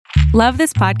Love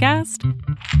this podcast?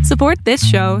 Support this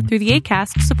show through the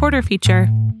Acast supporter feature.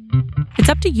 It's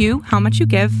up to you how much you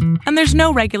give, and there's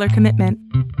no regular commitment.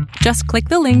 Just click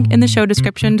the link in the show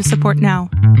description to support now.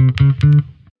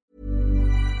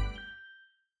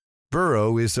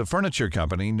 Burrow is a furniture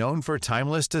company known for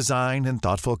timeless design and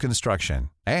thoughtful construction,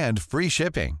 and free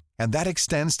shipping, and that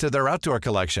extends to their outdoor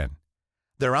collection.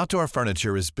 Their outdoor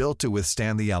furniture is built to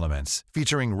withstand the elements,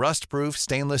 featuring rust-proof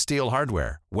stainless steel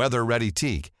hardware, weather-ready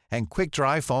teak, and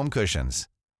quick-dry foam cushions.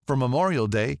 For Memorial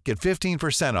Day, get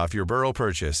 15% off your Burrow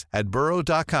purchase at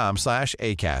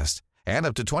burrow.com/ACAST and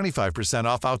up to 25%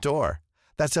 off outdoor.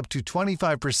 That's up to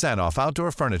 25% off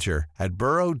outdoor furniture at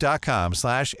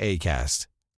burrow.com/ACAST.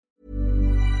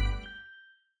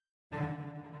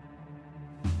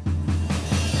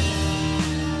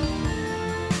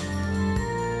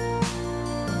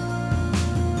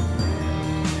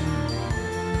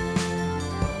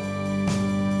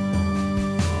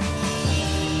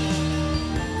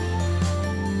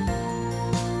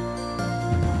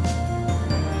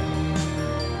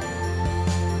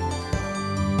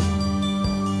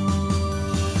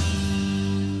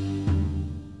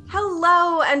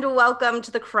 Hello and welcome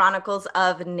to the Chronicles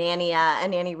of Nania, a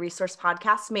nanny resource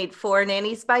podcast made for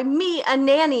nannies by me, a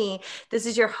nanny. This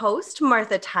is your host,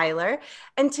 Martha Tyler,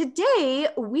 and today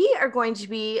we are going to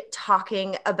be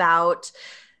talking about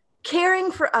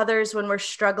caring for others when we're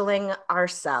struggling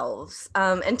ourselves.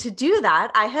 And to do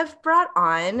that, I have brought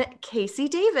on Casey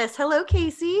Davis. Hello,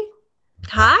 Casey.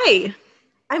 Hi.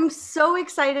 I'm so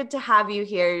excited to have you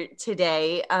here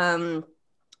today.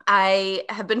 I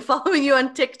have been following you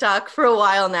on TikTok for a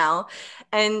while now,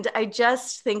 and I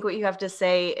just think what you have to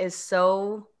say is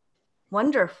so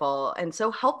wonderful and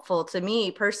so helpful to me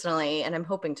personally, and I'm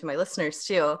hoping to my listeners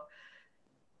too.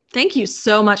 Thank you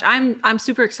so much. I'm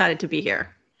super excited to be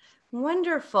here.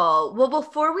 Wonderful. Well,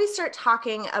 before we start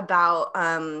talking about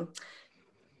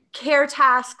care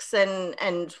tasks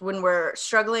and when we're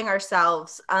struggling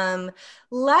ourselves,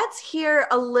 let's hear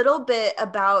a little bit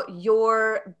about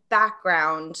your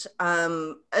background,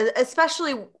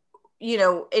 especially, you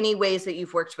know, any ways that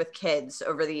you've worked with kids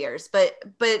over the years, but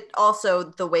also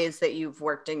the ways that you've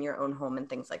worked in your own home and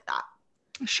things like that.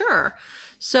 Sure.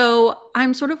 So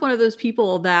I'm sort of one of those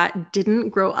people that didn't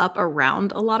grow up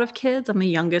around a lot of kids. I'm the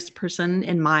youngest person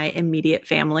in my immediate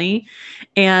family.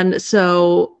 And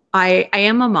so I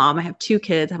am a mom. I have two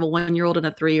kids. I have a 1-year-old and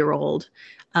a 3-year-old.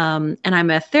 And I'm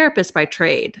a therapist by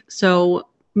trade. So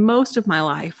most of my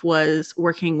life was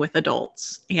working with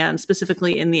adults and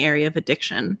specifically in the area of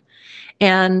addiction.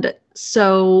 And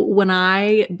so when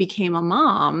I became a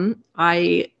mom,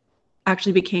 I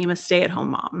actually became a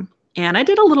stay-at-home mom. And I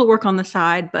did a little work on the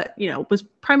side, but, you know, was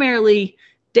primarily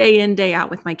day in, day out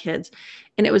with my kids.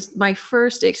 And it was my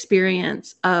first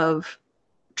experience of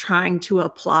trying to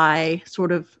apply sort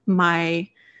of my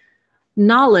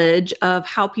knowledge of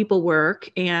how people work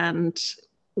and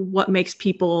what makes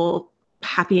people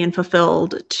happy and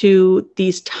fulfilled to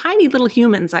these tiny little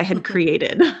humans I had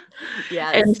created.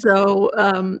 Yes. And so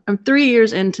I'm 3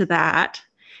 years into that.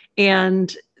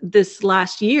 And this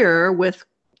last year with,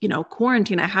 you know,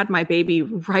 quarantine, I had my baby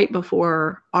right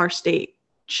before our state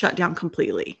shut down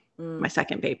completely, my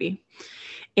second baby.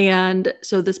 And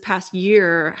so this past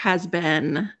year has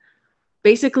been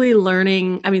basically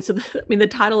learning. The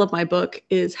title of my book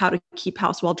is How to Keep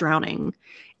House While Drowning.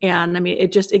 And I mean,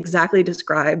 it just exactly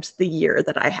describes the year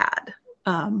that I had.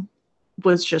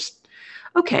 Was just,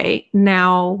 okay,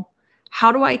 now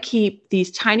how do I keep these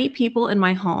tiny people in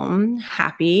my home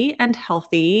happy and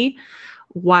healthy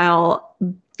while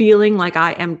feeling like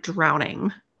I am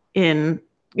drowning in,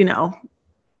 you know,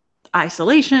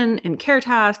 isolation and care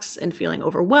tasks and feeling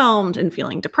overwhelmed and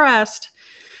feeling depressed.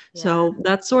 Yeah. So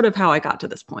that's sort of how I got to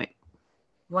this point.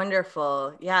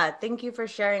 Wonderful. Yeah. Thank you for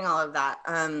sharing all of that.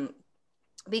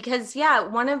 Because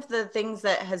one of the things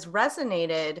that has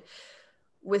resonated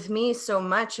with me so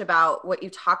much about what you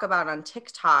talk about on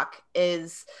TikTok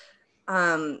is,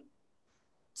 so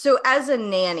as a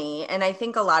nanny, and I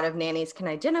think a lot of nannies can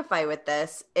identify with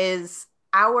this, is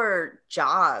our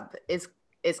job is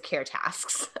care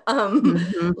tasks.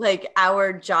 Like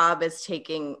our job is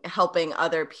helping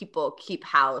other people keep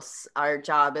house. Our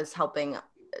job is helping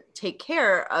take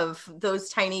care of those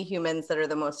tiny humans that are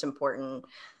the most important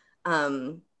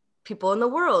people in the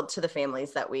world to the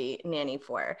families that we nanny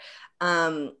for.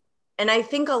 And I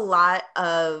think a lot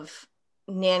of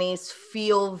nannies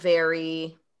feel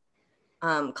very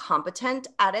competent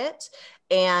at it.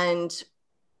 And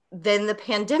then the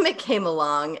pandemic came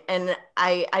along, and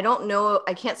I don't know,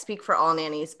 I can't speak for all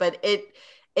nannies, but it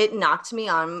knocked me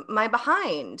on my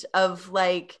behind of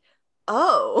like,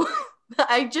 oh,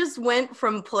 I just went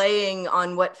from playing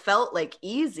on what felt like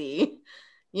easy,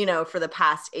 for the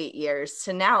past 8 years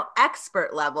to now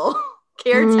expert level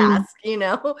care task,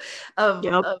 Yep.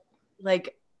 of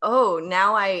like, oh,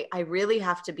 now I really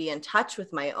have to be in touch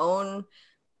with my own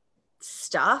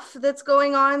stuff that's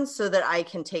going on so that I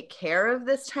can take care of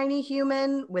this tiny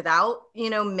human without,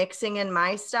 mixing in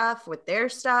my stuff with their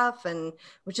stuff, and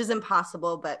which is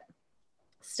impossible, but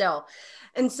still.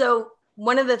 And so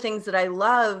one of the things that I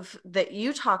love that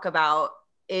you talk about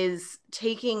is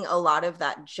taking a lot of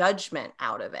that judgment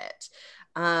out of it.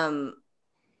 And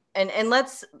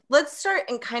let's start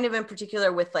in kind of in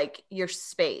particular with like your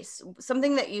space.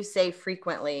 Something that you say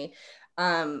frequently,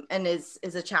 and is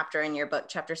a chapter in your book,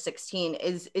 chapter 16,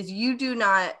 is you do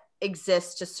not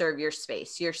exist to serve your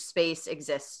space. Your space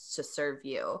exists to serve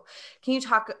you. Can you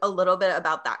talk a little bit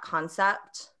about that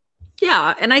concept?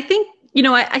 Yeah. And I think,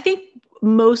 I think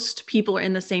most people are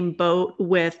in the same boat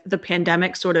with the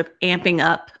pandemic sort of amping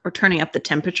up or turning up the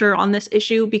temperature on this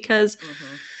issue, because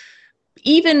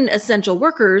even essential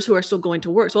workers who are still going to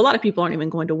work, so a lot of people aren't even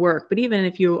going to work, but even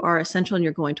if you are essential and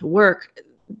you're going to work,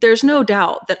 there's no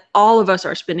doubt that all of us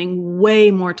are spending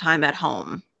way more time at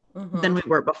home than we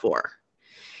were before.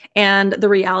 And the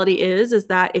reality is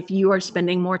that if you are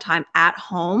spending more time at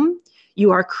home,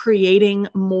 you are creating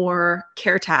more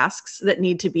care tasks that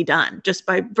need to be done just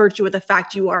by virtue of the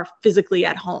fact you are physically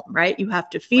at home, right? You have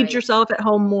to feed yourself at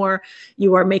home more.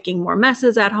 You are making more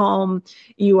messes at home.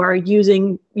 You are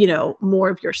using, more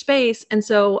of your space. And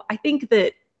so I think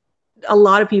that a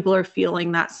lot of people are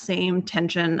feeling that same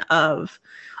tension of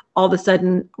all of a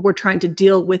sudden we're trying to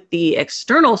deal with the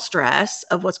external stress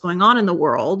of what's going on in the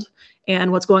world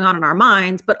and what's going on in our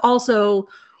minds, but also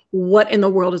what in the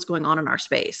world is going on in our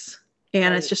space.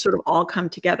 And it's just sort of all come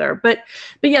together. But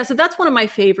yeah, so that's one of my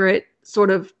favorite sort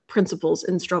of principles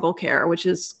in struggle care, which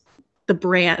is the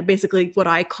brand, basically what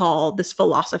I call this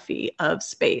philosophy of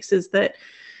space, is that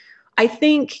I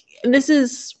think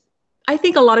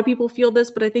a lot of people feel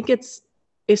this, but I think it's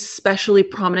especially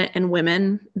prominent in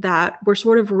women, that we're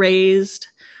sort of raised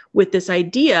with this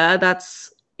idea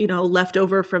that's, left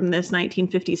over from this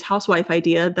 1950s housewife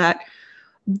idea that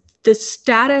the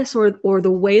status or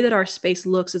the way that our space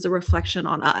looks is a reflection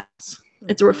on us.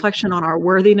 It's a reflection on our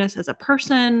worthiness as a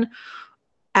person,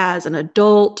 as an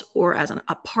adult, or as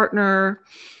a partner.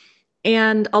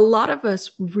 And a lot of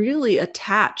us really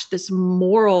attach this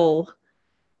moral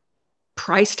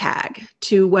price tag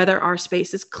to whether our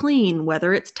space is clean,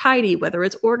 whether it's tidy, whether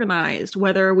it's organized,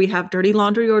 whether we have dirty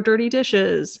laundry or dirty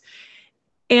dishes.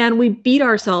 And we beat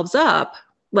ourselves up.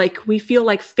 Like, we feel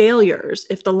like failures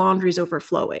if the laundry's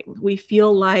overflowing. We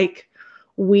feel like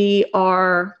we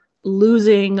are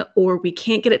losing, or we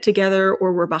can't get it together,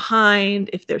 or we're behind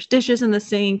if there's dishes in the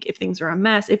sink, if things are a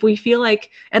mess. If we feel like,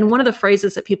 and one of the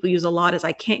phrases that people use a lot is,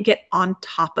 I can't get on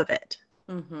top of it.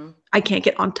 I can't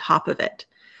get on top of it.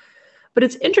 But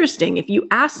it's interesting, if you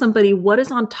ask somebody, what does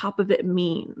on top of it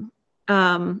mean?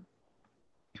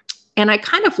 And I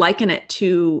kind of liken it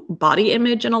to body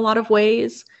image in a lot of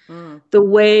ways. The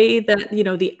way that,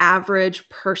 the average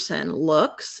person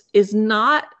looks does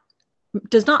not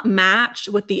match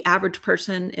what the average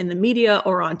person in the media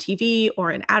or on TV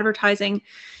or in advertising.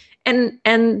 And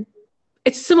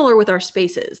it's similar with our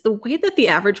spaces. The way that the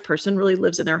average person really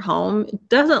lives in their home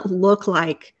doesn't look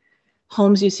like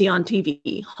homes you see on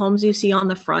TV, homes you see on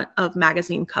the front of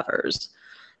magazine covers.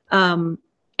 And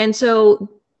so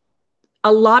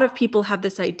a lot of people have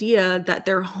this idea that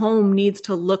their home needs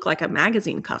to look like a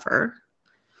magazine cover,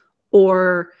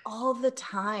 or all the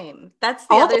time. That's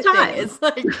the other thing. It's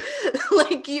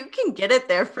like you can get it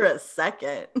there for a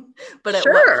second, but at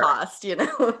what cost,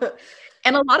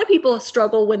 And a lot of people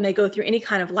struggle when they go through any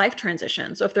kind of life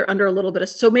transition. So if they're under a little bit of,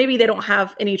 so maybe they don't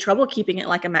have any trouble keeping it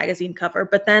like a magazine cover,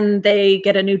 but then they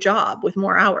get a new job with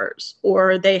more hours,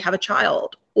 or they have a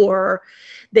child, or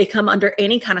they come under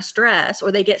any kind of stress, or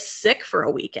they get sick for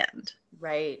a weekend.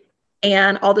 Right.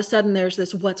 And all of a sudden there's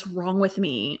this, what's wrong with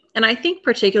me? And I think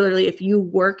particularly if you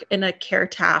work in a care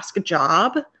task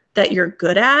job that you're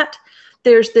good at,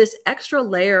 there's this extra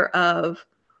layer of,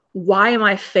 why am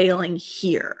I failing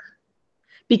here?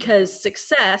 Because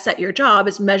success at your job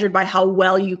is measured by how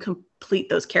well you complete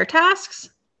those care tasks.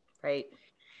 Right.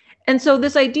 And so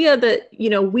this idea that,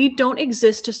 we don't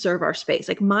exist to serve our space.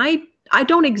 Like I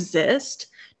don't exist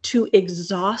to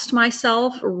exhaust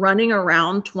myself running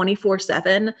around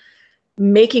 24/7,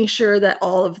 making sure that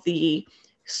all of the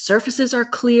surfaces are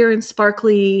clear and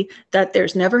sparkly, that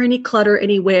there's never any clutter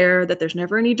anywhere, that there's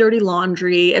never any dirty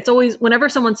laundry. It's always, whenever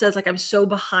someone says like, I'm so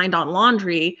behind on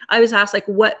laundry, I always ask like,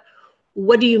 what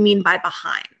do you mean by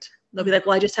behind? They'll be like,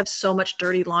 well, I just have so much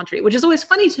dirty laundry, which is always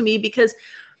funny to me because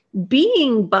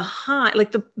being behind,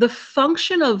 like the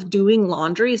function of doing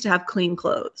laundry is to have clean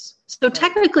clothes. So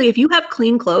technically, if you have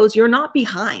clean clothes, you're not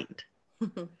behind.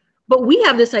 But we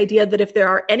have this idea that if there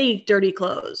are any dirty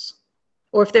clothes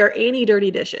or if there are any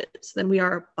dirty dishes, then we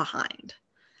are behind.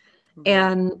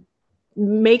 And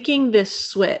making this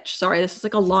switch, sorry, this is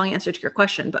like a long answer to your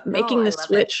question, but making the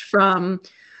switch from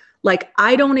like,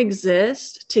 I don't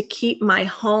exist to keep my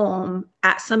home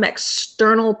at some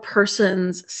external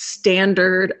person's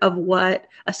standard of what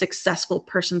a successful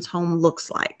person's home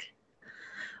looks like.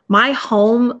 My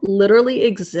home literally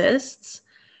exists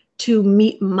to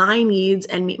meet my needs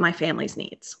and meet my family's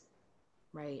needs.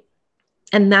 Right.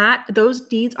 And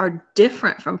those needs are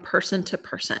different from person to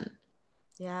person.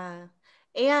 Yeah.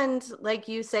 And like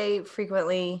you say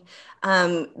frequently,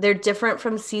 they're different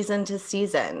from season to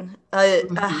season.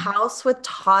 A house with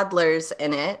toddlers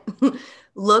in it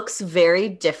looks very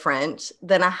different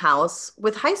than a house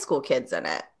with high school kids in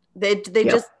it. They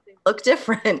just look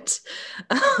different.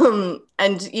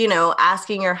 And, you know,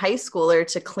 asking your high schooler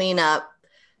to clean up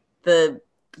the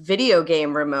video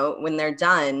game remote when they're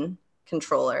done,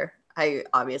 controller. I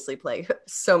obviously play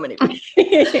so many people.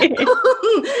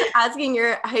 Asking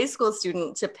your high school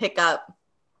student to pick up,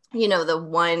 you know,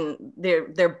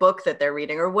 their book that they're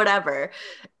reading or whatever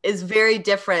is very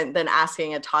different than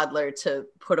asking a toddler to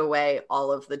put away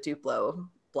all of the Duplo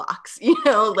blocks, you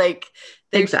know, like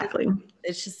exactly.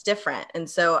 It's just different. And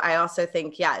so I also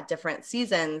think, different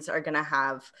seasons are going to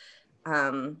have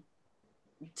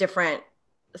different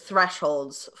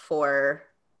thresholds for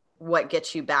what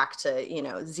gets you back to, you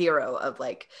know, zero of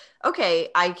like, okay,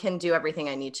 I can do everything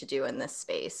I need to do in this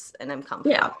space and I'm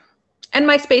comfortable. Yeah. And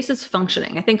my space is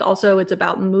functioning. I think also it's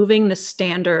about moving the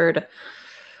standard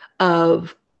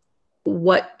of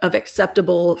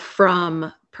acceptable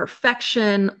from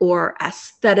perfection or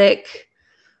aesthetic,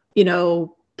 you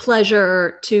know,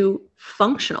 pleasure to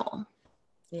functional.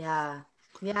 Yeah.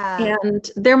 Yeah. And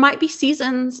there might be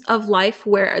seasons of life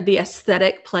where the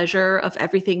aesthetic pleasure of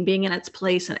everything being in its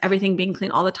place and everything being clean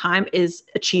all the time is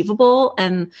achievable.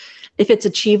 And if it's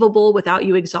achievable without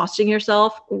you exhausting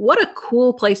yourself, what a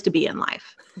cool place to be in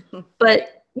life.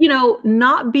 But, you know,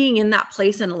 not being in that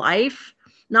place in life,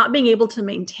 not being able to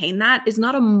maintain that is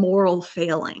not a moral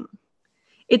failing.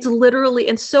 It's literally,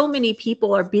 and so many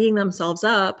people are beating themselves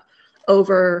up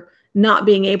over not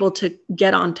being able to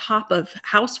get on top of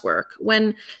housework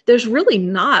when there's really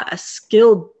not a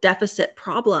skill deficit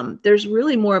problem. There's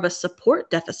really more of a support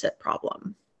deficit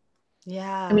problem.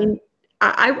 Yeah. I mean,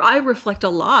 I reflect a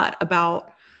lot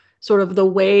about sort of the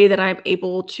way that I'm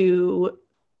able to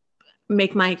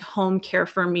make my home care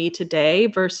for me today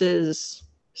versus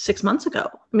 6 months ago.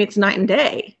 I mean, it's night and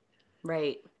day.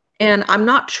 Right. And I'm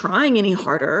not trying any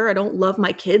harder. I don't love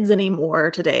my kids any more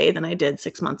today than I did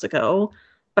 6 months ago.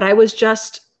 But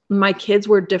my kids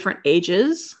were different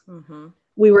ages. Mm-hmm.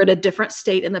 We were at a different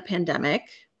state in the pandemic.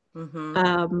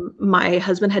 Mm-hmm. My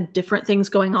husband had different things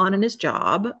going on in his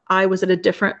job. I was at a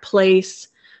different place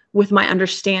with my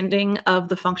understanding of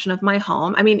the function of my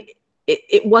home. I mean,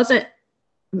 it wasn't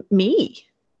me.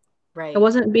 Right. I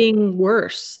wasn't being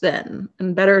worse then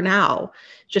and better now.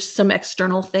 Just some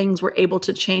external things were able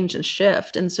to change and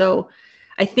shift. And so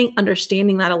I think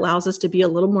understanding that allows us to be a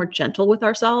little more gentle with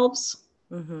ourselves.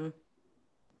 Mm-hmm.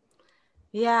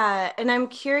 Yeah. And I'm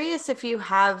curious if you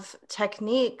have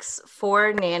techniques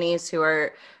for nannies who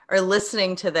are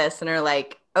listening to this and are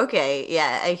like, okay,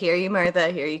 yeah, I hear you, Martha.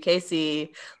 I hear you,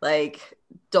 Casey. Like,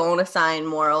 don't assign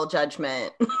moral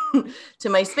judgment to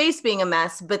my space being a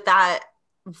mess, but that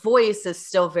voice is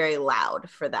still very loud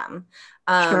for them.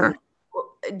 Sure.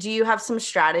 Do you have some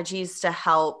strategies to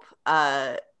help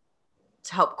quiet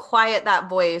that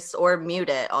voice or mute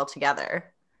it altogether?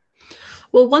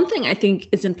 Well, one thing I think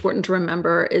is important to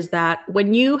remember is that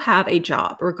when you have a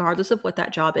job, regardless of what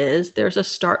that job is, there's a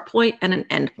start point and an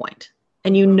end point,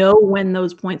 and you know when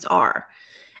those points are.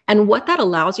 And what that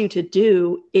allows you to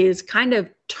do is kind of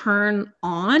turn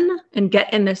on and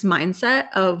get in this mindset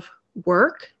of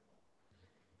work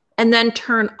and then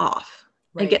turn off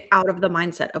and get out of the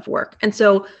mindset of work. And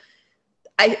so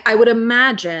I would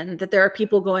imagine that there are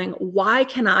people going, why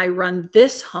can I run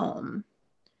this home,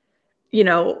 you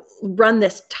know, run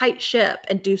this tight ship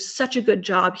and do such a good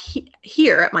job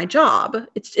here at my job?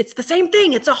 It's the same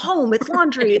thing. It's a home, it's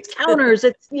laundry, it's counters,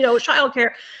 it's, you know,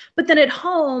 childcare. But then at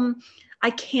home, I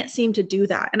can't seem to do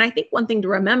that. And I think one thing to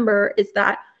remember is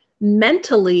that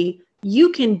mentally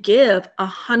you can give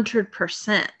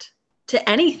 100% to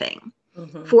anything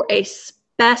for a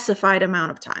specified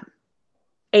amount of time,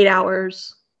 8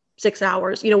 hours, 6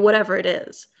 hours, you know, whatever it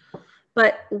is.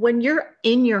 But when you're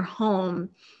in your home,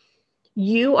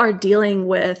 you are dealing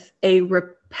with a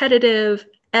repetitive,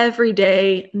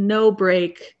 everyday, no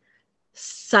break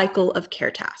cycle of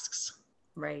care tasks.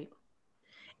 Right.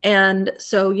 And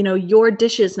so, your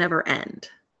dishes never end.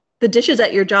 The dishes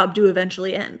at your job do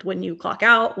eventually end when you clock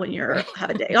out, when you have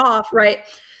a day off, right?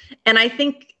 And I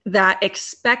think that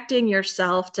expecting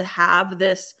yourself to have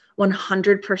this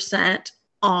 100%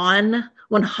 on,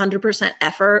 100%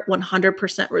 effort,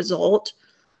 100% result,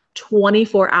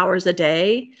 24 hours a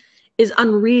day is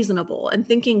unreasonable. And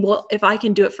thinking, well, if I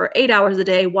can do it for 8 hours a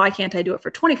day, why can't I do it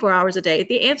for 24 hours a day?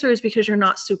 The answer is because you're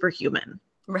not superhuman.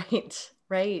 Right.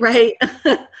 Right.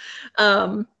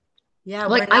 Yeah.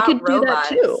 Like I could do that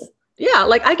too. Yeah.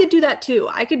 Like I could do that too.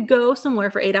 I could go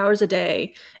somewhere for 8 hours a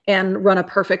day and run a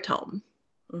perfect home.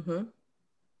 Mm-hmm.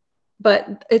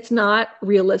 But it's not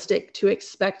realistic to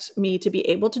expect me to be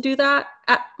able to do that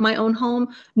at my own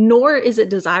home, nor is it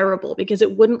desirable because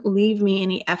it wouldn't leave me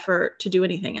any effort to do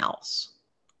anything else.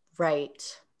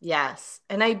 Right. Yes.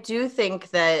 And I do think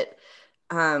that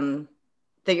that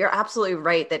you're absolutely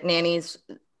right, that nannies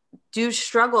do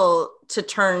struggle to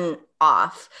turn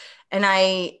off. And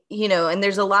and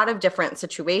there's a lot of different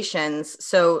situations.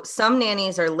 So some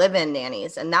nannies are live-in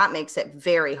nannies, and that makes it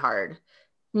very hard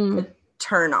to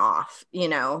turn off,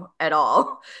 at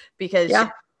all, because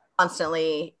you're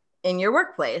constantly in your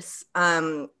workplace.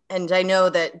 And I know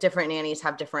that different nannies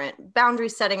have different boundary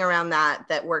setting around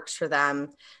that works for them.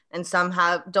 And some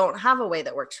don't have a way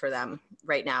that works for them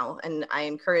right now. And I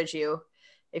encourage you,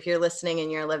 if you're listening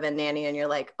and you're a live-in nanny and you're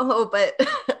like, oh, but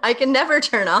I can never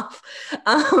turn off,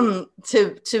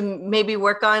 to maybe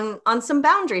work on some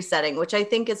boundary setting, which I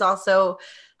think is also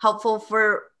helpful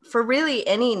for really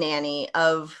any nanny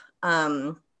of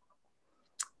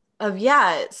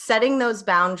setting those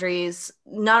boundaries,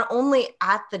 not only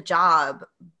at the job,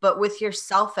 but with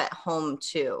yourself at home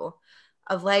too,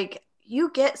 of like, you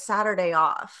get Saturday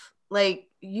off. Like,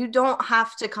 you don't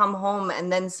have to come home and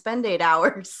then spend 8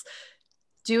 hours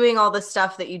doing all the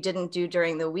stuff that you didn't do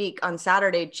during the week on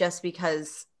Saturday just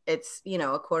because it's,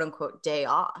 a quote unquote day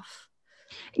off.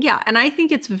 Yeah. And I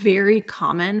think it's very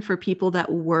common for people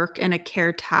that work in a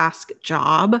care task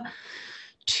job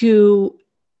to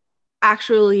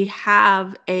actually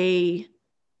have a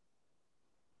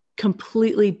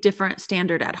completely different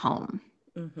standard at home.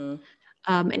 Mm-hmm.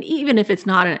 And even if it's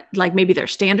not like maybe their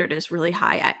standard is really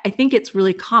high, I think it's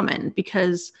really common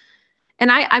because,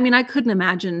 and I mean, I couldn't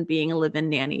imagine being a live-in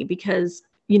nanny because,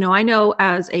 I know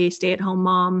as a stay-at-home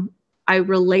mom, I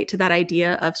relate to that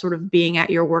idea of sort of being at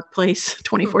your workplace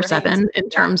 24/7 in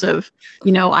terms of,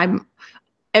 I'm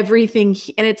everything.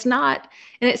 And it's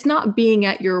not being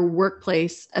at your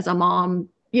workplace as a mom,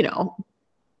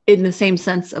 in the same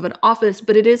sense of an office,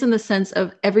 but it is in the sense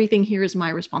of everything here is my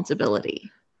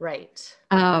responsibility. Right.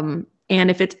 And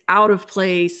if it's out of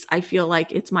place, I feel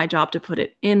like it's my job to put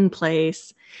it in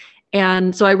place.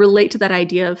 And so I relate to that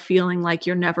idea of feeling like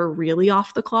you're never really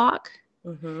off the clock.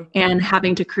 Mm-hmm. And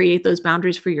having to create those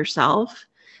boundaries for yourself.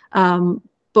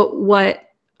 But what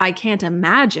I can't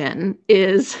imagine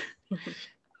is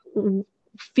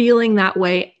feeling that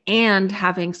way and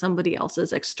having somebody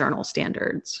else's external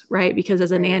standards, right? Because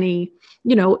as a nanny,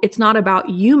 it's not about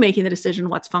you making the decision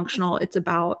what's functional. It's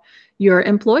about your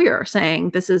employer saying,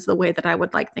 this is the way that I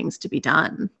would like things to be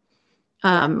done,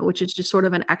 which is just sort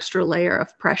of an extra layer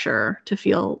of pressure to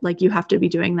feel like you have to be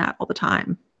doing that all the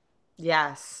time.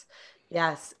 Yes.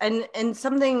 Yes. And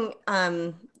something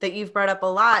that you've brought up a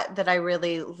lot that I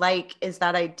really like is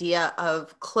that idea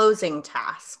of closing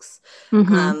tasks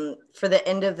for the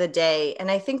end of the day. And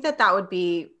I think that would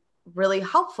be really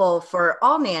helpful for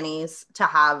all nannies to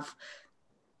have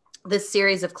this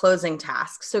series of closing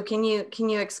tasks. So can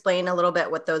you explain a little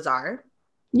bit what those are?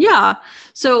 Yeah.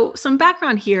 So some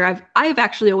background here. I've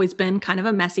actually always been kind of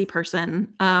a messy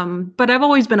person, but I've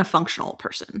always been a functional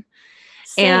person.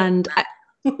 Same.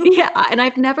 And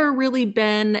I've never really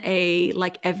been a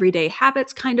like everyday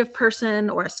habits kind of person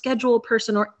or a schedule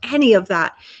person or any of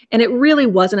that. And it really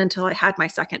wasn't until I had my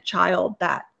second child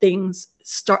that things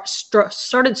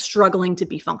started struggling to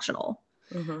be functional.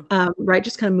 Mm-hmm. Right.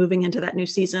 Just kind of moving into that new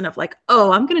season of like,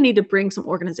 oh, I'm going to need to bring some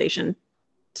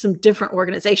different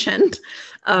organization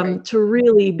to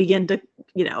really begin to,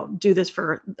 do this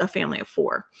for a family of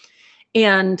 4.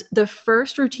 And the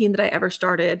first routine that I ever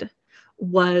started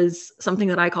was something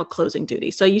that I call closing duty.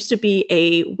 So I used to be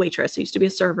a waitress. I used to be a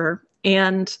server.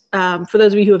 And for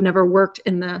those of you who have never worked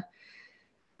in the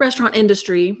restaurant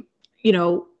industry,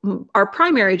 our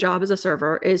primary job as a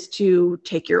server is to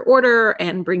take your order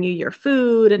and bring you your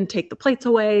food and take the plates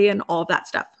away and all of that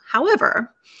stuff.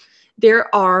 However,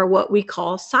 there are what we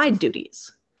call side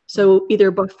duties. So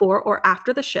either before or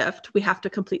after the shift, we have to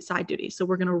complete side duties. So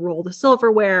we're going to roll the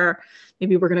silverware.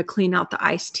 Maybe we're going to clean out the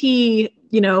iced tea,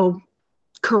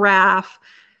 carafe,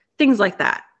 things like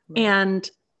that. Right.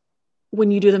 And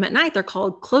when you do them at night, they're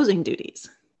called closing duties.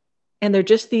 And they're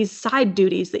just these side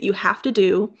duties that you have to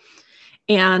do.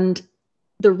 And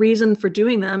the reason for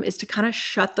doing them is to kind of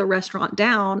shut the restaurant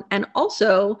down and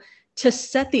also to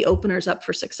set the openers up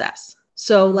for success.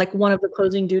 So like one of the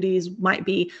closing duties might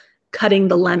be cutting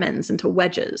the lemons into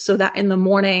wedges so that in the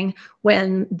morning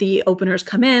when the openers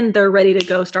come in, they're ready to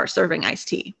go start serving iced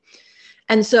tea.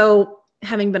 And so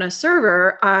having been a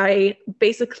server, I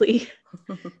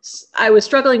was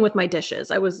struggling with my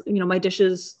dishes. I was, my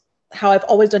dishes, how I've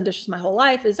always done dishes my whole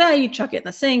life is you chuck it in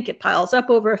the sink, it piles up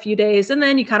over a few days, and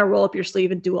then you kind of roll up your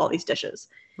sleeve and do all these dishes.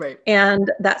 Right.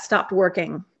 And that stopped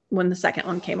working when the second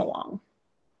one came along.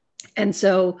 And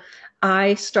so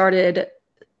I started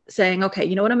saying, okay,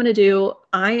 you know what I'm going to do?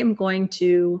 I am going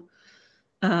to,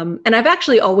 and I've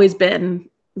actually always been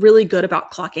really good about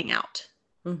clocking out.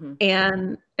 Mm-hmm.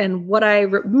 And what I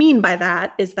mean by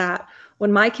that is that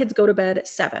when my kids go to bed at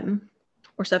 7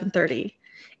 or 7:30,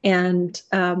 and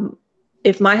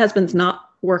if my husband's not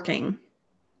working,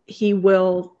 he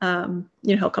will,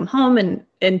 he'll come home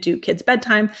and do kids'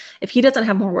 bedtime. If he doesn't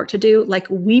have more work to do, like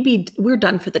we're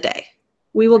done for the day.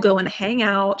 We will go and hang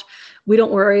out. We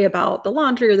don't worry about the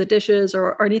laundry or the dishes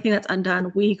or anything that's undone.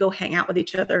 We go hang out with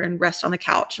each other and rest on the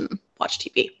couch and watch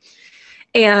TV.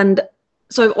 And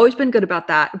so I've always been good about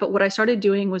that. But what I started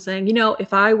doing was saying,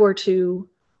 if I were to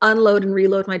unload and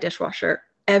reload my dishwasher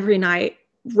every night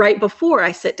right before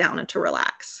I sit down and to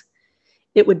relax,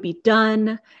 it would be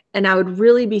done. And I would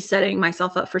really be setting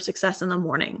myself up for success in the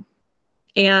morning.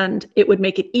 And it would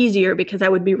make it easier because I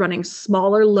would be running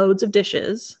smaller loads of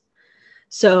dishes.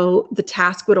 So the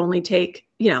task would only take,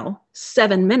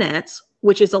 7 minutes,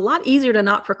 which is a lot easier to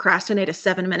not procrastinate a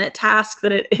 7-minute task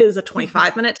than it is a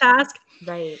 25-minute task.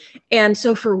 Right. And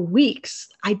so for weeks,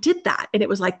 I did that. And it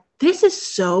was like, this is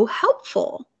so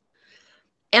helpful.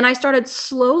 And I started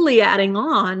slowly adding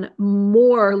on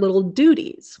more little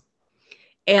duties.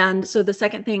 And so the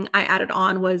second thing I added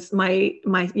on was my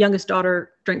youngest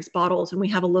daughter drinks bottles, and we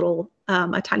have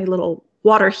a tiny little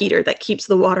water heater that keeps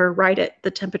the water right at the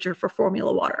temperature for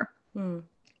formula water.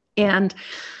 And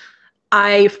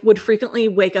I would frequently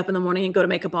wake up in the morning and go to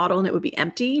make a bottle and it would be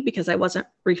empty because I wasn't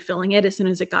refilling it as soon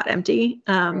as it got empty.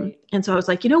 Right. And so I was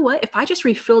like, you know what, if I just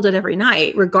refilled it every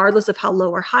night, regardless of how low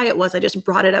or high it was, I just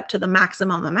brought it up to the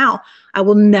maximum amount, I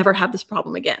will never have this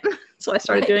problem again. So I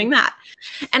started doing that.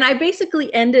 And I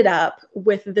basically ended up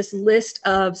with this list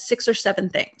of 6 or 7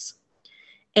 things,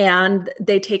 and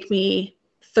they take me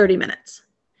 30 minutes.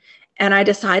 And I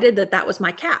decided that was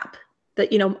my cap, that,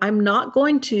 I'm not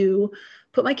going to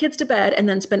put my kids to bed and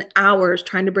then spend hours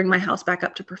trying to bring my house back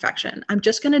up to perfection. I'm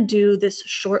just going to do this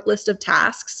short list of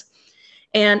tasks.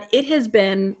 And it has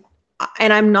been,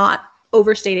 and I'm not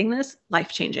overstating this,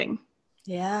 life-changing.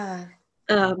 Yeah.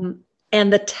 And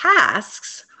the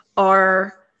tasks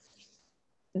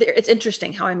it's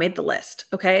interesting how I made the list.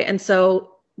 Okay. And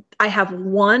so I have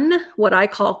one, what I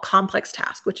call complex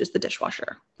task, which is the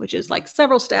dishwasher, which is like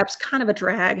several steps, kind of a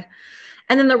drag.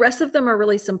 And then the rest of them are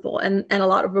really simple, and a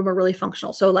lot of them are really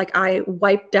functional. So like I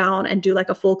wipe down and do like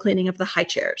a full cleaning of the high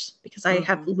chairs because I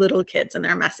have little kids and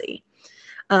they're messy.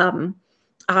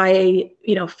 I,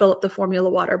 fill up the formula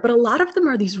water, but a lot of them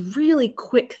are these really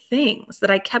quick things that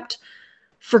I kept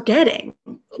forgetting.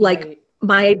 Like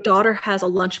my daughter has a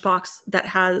lunchbox that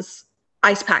has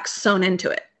ice packs sewn into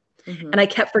it. And I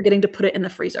kept forgetting to put it in the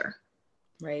freezer.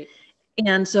 Right.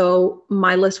 And so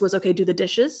my list was, okay, do the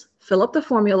dishes, fill up the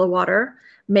formula water,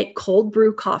 make cold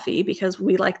brew coffee because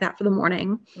we like that for the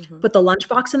morning, put the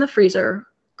lunchbox in the freezer,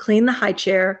 clean the high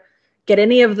chair, get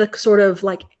any of the sort of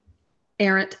like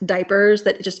errant diapers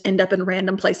that just end up in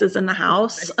random places in the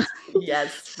house.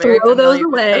 Yes. Throw those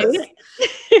away.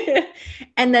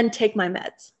 And then take my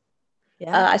meds.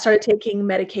 Yeah. I started taking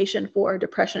medication for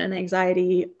depression and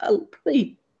anxiety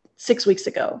probably 6 weeks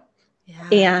ago. Yeah.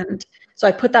 And so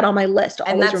I put that on my list to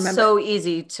always remember. And that's so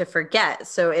easy to forget.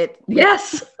 So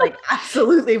it's like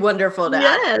absolutely wonderful to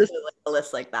add a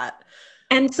list like that.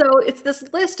 And so it's this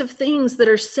list of things that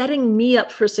are setting me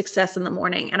up for success in the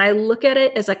morning. And I look at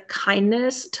it as a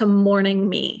kindness to morning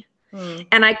me.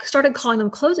 And I started calling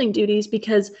them closing duties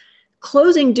because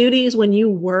closing duties when you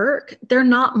work, they're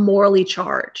not morally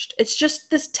charged. It's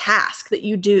just this task that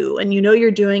you do, and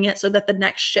you're doing it so that the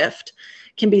next shift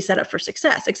can be set up for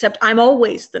success, except I'm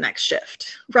always the next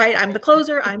shift, right? I'm the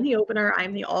closer, I'm the opener,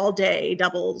 I'm the all day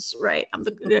doubles, right?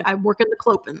 I work in the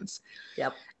clopens.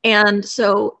 Yep. And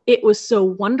so it was so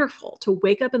wonderful to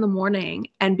wake up in the morning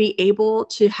and be able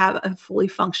to have a fully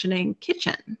functioning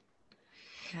kitchen.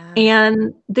 Yeah.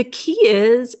 And the key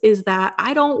is that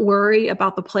I don't worry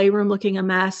about the playroom looking a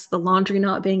mess, the laundry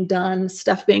not being done,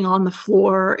 stuff being on the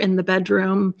floor in the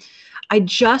bedroom. I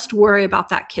just worry about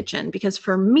that kitchen, because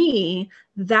for me,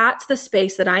 that's the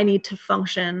space that I need to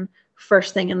function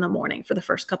first thing in the morning for the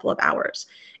first couple of hours.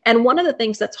 And one of the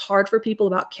things that's hard for people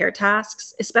about care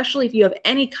tasks, especially if you have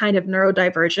any kind of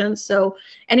neurodivergence, so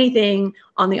anything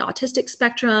on the autistic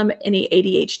spectrum, any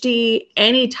ADHD,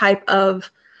 any type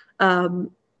of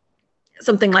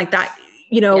something like that,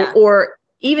 or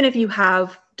even if you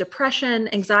have depression,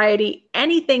 anxiety,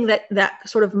 anything that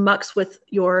sort of mucks with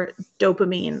your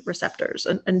dopamine receptors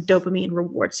and dopamine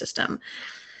reward system.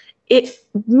 It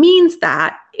means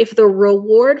that if the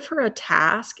reward for a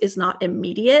task is not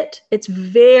immediate, it's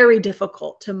very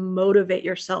difficult to motivate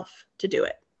yourself to do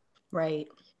it. Right.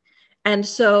 And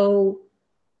so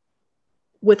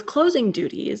with closing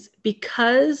duties,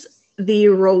 because the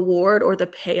reward or the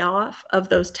payoff of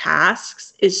those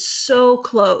tasks is so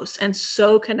close and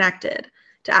so connected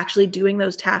to actually doing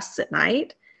those tasks at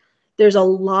night, there's a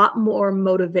lot more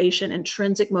motivation,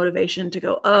 intrinsic motivation to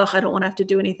go, oh, I don't want to have to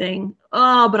do anything.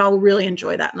 Oh, but I'll really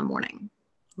enjoy that in the morning.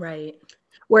 Right.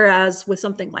 Whereas with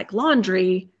something like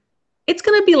laundry, it's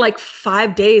going to be like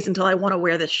 5 days until I want to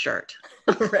wear this shirt.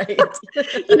 Right. It's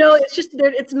just,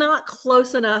 it's not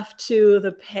close enough to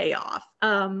the payoff.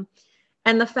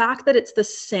 And the fact that it's the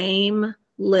same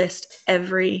list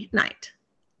every night.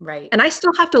 Right. And I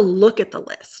still have to look at the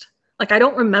list. Like, I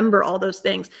don't remember all those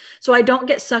things. So I don't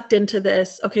get sucked into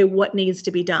this, okay, what needs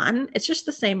to be done? It's just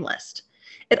the same list.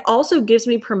 It also gives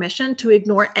me permission to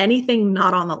ignore anything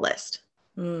not on the list.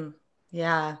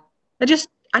 Yeah.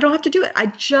 I don't have to do it. I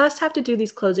just have to do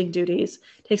these closing duties.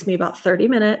 It takes me about 30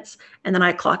 minutes and then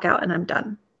I clock out and I'm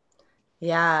done.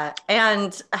 Yeah.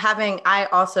 And I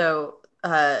also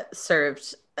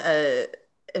served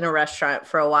in a restaurant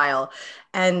for a while,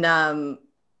 and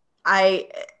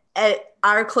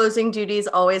our closing duties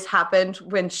always happened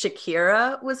when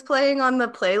Shakira was playing on the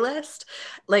playlist.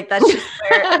 Like, that's just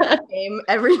where it came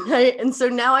every night. And so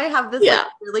now I have this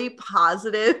really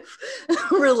positive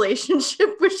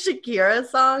relationship with Shakira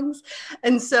songs.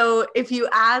 And so if you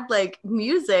add like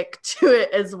music to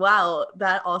it as well,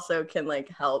 that also can like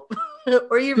help.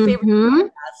 Or your favorite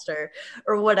podcaster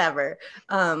or whatever.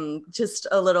 Just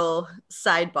a little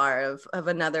sidebar of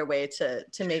another way to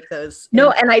make those. No,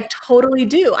 and I totally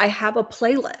do. I have a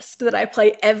playlist that I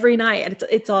play every night, and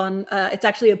it's on. It's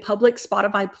actually a public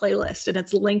Spotify playlist, and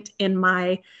it's linked in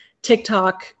my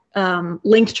TikTok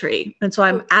link tree. And so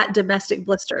I'm at Domestic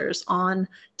Blisters on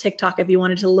TikTok if you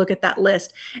wanted to look at that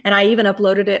list. And I even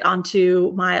uploaded it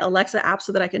onto my Alexa app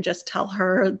so that I can just tell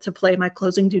her to play my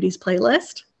closing duties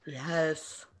playlist.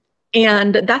 Yes.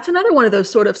 And that's another one of those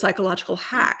sort of psychological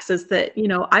hacks, is that,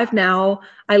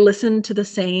 I listen to the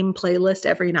same playlist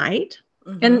every night.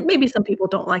 And maybe some people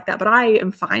don't like that, but I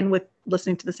am fine with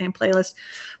listening to the same playlist.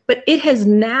 But it has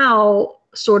now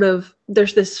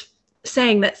there's this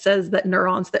saying that says that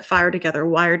neurons that fire together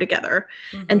wire together.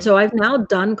 And so I've now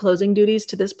done closing duties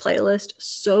to this playlist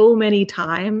so many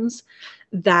times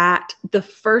that the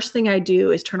first thing I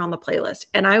do is turn on the playlist.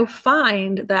 And I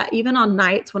find that even on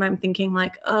nights when I'm thinking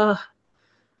like,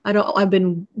 I've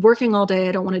been working all day,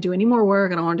 I don't want to do any more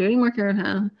work, I don't want to do any more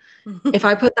care. If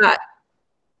I put that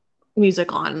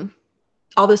music on,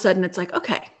 all of a sudden it's like,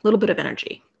 okay, a little bit of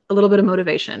energy, a little bit of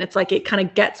motivation. It's like it kind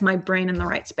of gets my brain in the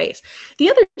right space. The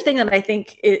other thing that I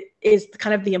think is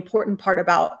kind of the important part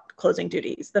about closing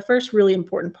duties, the first really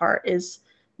important part is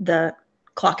the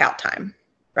clock out time.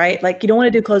 Right? Like, you don't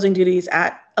want to do closing duties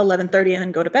at 11:30 and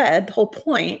then go to bed. The whole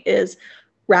point is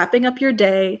wrapping up your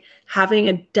day, having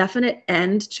a definite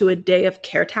end to a day of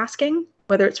care tasking,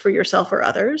 whether it's for yourself or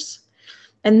others,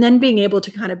 and then being able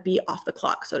to kind of be off the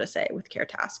clock, so to say, with care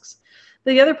tasks.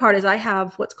 The other part is I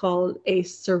have what's called a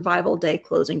survival day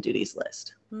closing duties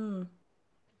list.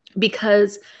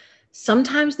 Because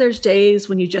sometimes there's days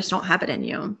when you just don't have it in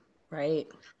you. Right.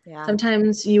 Yeah.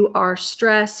 Sometimes you are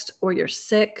stressed, or you're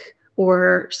sick,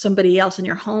 or somebody else in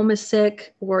your home is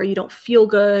sick, or you don't feel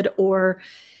good, or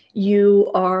you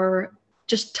are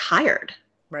just tired.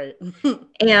 Right.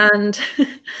 And,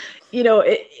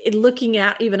 looking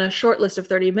at even a short list of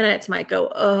 30 minutes might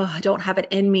go, oh, I don't have it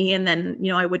in me. And then,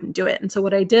 I wouldn't do it. And so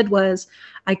what I did was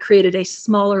I created a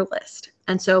smaller list.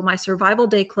 And so my survival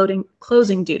day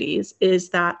closing duties is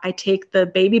that I take the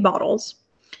baby bottles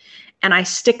and I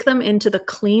stick them into the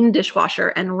clean dishwasher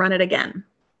and run it again.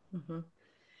 Mm-hmm.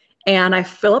 And I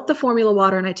fill up the formula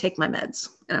water and I take my meds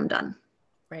and I'm done.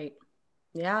 Right.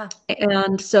 Yeah.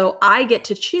 And so I get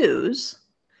to choose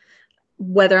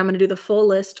whether I'm going to do the full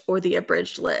list or the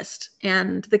abridged list.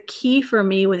 And the key for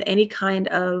me with any kind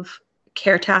of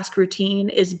care task routine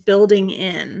is building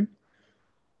in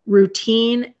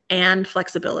routine and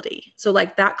flexibility. So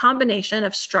like that combination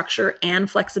of structure and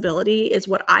flexibility is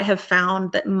what I have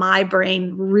found that my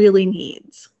brain really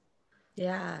needs.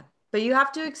 Yeah. But you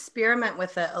have to experiment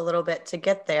with it a little bit to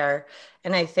get there.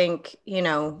 And I think, you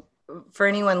know, for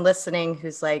anyone listening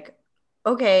who's like,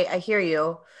 okay, I hear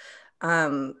you,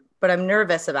 but I'm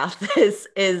nervous about this,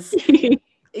 is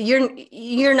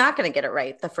you're not going to get it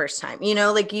right the first time. You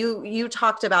know, like you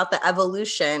talked about the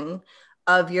evolution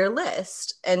of your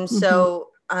list. And so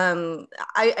I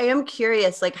am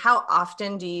curious, like, how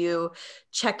often do you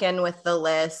check in with the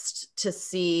list to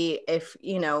see if,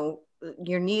 you know,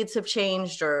 your needs have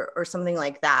changed or something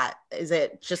like that? Is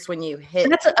it just when you hit?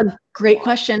 That's a great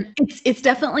question. It's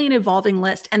definitely an evolving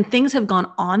list, and things have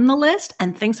gone on the list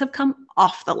and things have come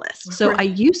off the list. So I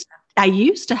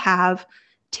used to have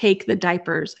take the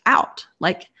diapers out,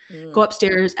 like go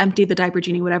upstairs, empty the diaper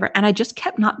genie, whatever. And I just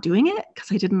kept not doing it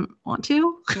because I didn't want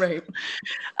to. Right.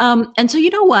 And so you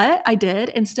know what I did?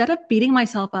 Instead of beating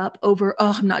myself up over,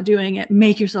 oh, I'm not doing it,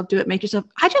 make yourself do it,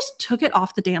 I just took it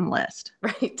off the damn list.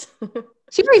 Right.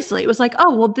 Seriously, it was like,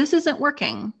 oh, well, this isn't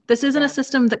working. This isn't a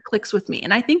system that clicks with me.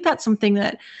 And I think that's something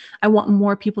that I want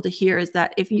more people to hear, is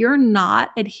that if you're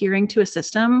not adhering to a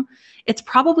system, it's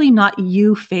probably not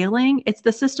you failing. It's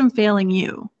the system failing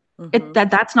you.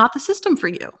 That's not the system for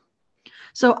you.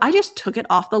 So I just took it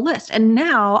off the list. And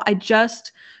now I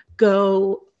just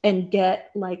go and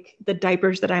get like the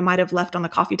diapers that I might have left on the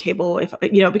coffee table, if,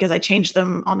 you know, because I changed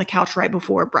them on the couch right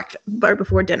before breakfast, or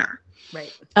before dinner.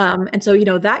 Right. And so, you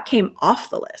know, that came off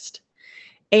the list.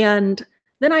 And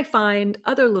then I find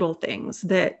other little things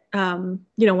that,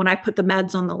 you know, when I put the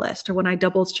meds on the list or when I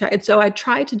double check. And so I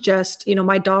try to just, you know,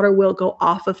 my daughter will go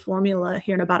off of formula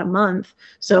here in about a month.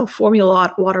 So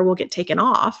formula water will get taken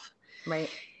off. Right.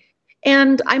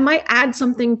 And I might add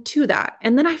something to that.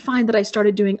 And then I find that I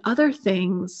started doing other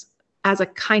things as a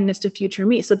kindness to future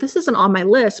me. So this isn't on my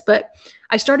list, but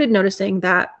I started noticing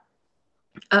that,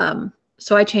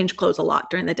 so I change clothes a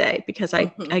lot during the day because I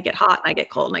get hot and I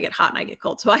get cold and I get hot and I get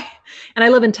cold. So I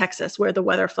live in Texas where the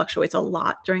weather fluctuates a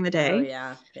lot during the day. Oh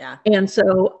yeah. Yeah. And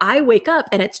so I wake up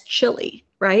and it's chilly.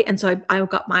 Right. And so I've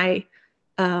got my,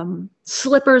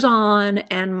 slippers on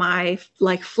and my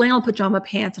like flannel pajama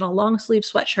pants and a long sleeve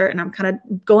sweatshirt. And I'm kind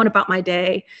of going about my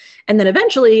day. And then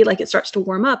eventually like it starts to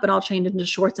warm up and I'll change into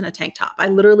shorts and a tank top. I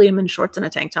literally am in shorts and a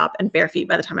tank top and bare feet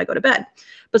by the time I go to bed.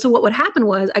 But so what would happen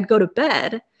was I'd go to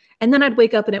bed and then I'd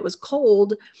wake up and it was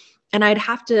cold and I'd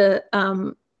have to,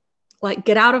 like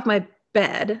get out of my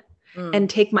bed and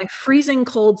take my freezing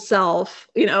cold self,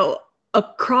 you know,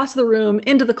 across the room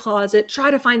into the closet, try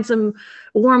to find some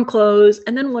warm clothes.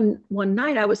 And then one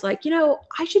night I was like, you know,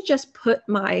 I should just put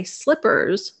my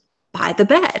slippers by the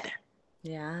bed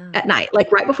at night.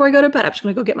 Like right before I go to bed, I'm just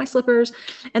going to go get my slippers.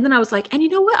 And then I was like, and you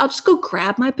know what? I'll just go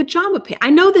grab my pajama pants. I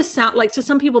know this sound like, to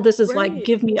some people, this is like,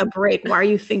 give me a break. Why are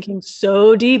you thinking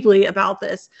so deeply about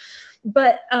this?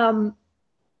 But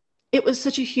it was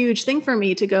such a huge thing for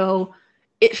me to go,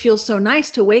 it feels so nice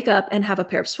to wake up and have a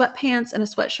pair of sweatpants and a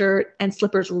sweatshirt and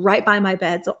slippers right by my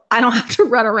bed. So I don't have to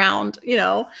run around, you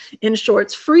know, in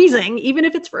shorts, freezing, even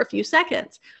if it's for a few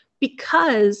seconds,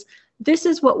 because this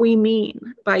is what we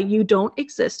mean by you don't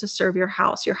exist to serve your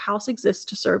house. Your house exists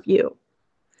to serve you.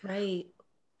 Right.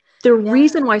 The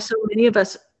reason why so many of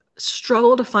us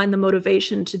struggle to find the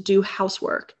motivation to do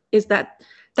housework is that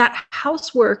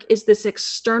housework is this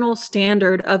external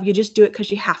standard of you just do it because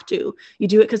you have to. You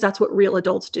do it because that's what real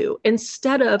adults do,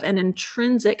 instead of an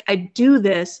intrinsic, I do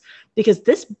this because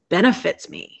this benefits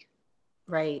me.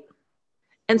 Right.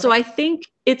 And so I think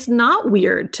it's not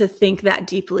weird to think that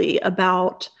deeply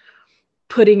about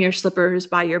putting your slippers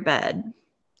by your bed,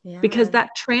 because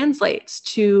that translates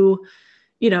to,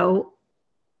 you know,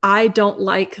 I don't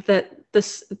like that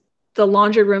the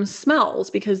laundry room smells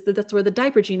because that's where the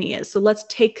diaper genie is. So let's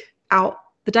take out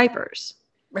the diapers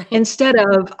instead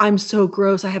of I'm so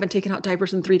gross, I haven't taken out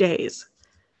diapers in 3 days.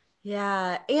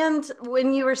 Yeah. And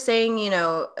when you were saying, you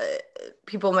know,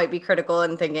 people might be critical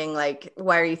and thinking like,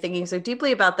 why are you thinking so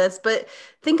deeply about this? But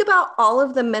think about all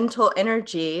of the mental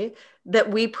energy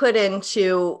that we put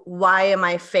into why am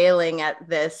I failing at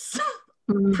this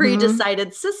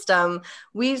pre-decided system.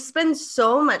 We spend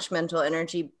so much mental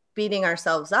energy beating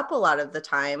ourselves up a lot of the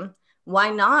time. Why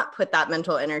not put that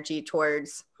mental energy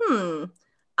towards,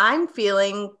 I'm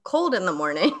feeling cold in the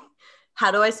morning.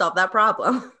 How do I solve that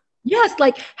problem? Yes.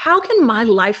 Like, how can my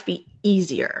life be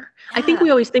easier? Yeah. I think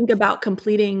we always think about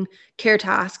completing care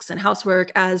tasks and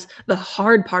housework as the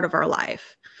hard part of our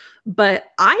life. But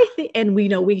I think, and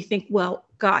we think, well,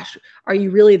 gosh, are you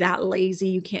really that lazy?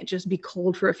 You can't just be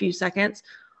cold for a few seconds.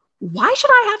 Why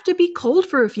should I have to be cold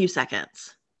for a few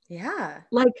seconds? Yeah.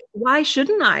 Like, why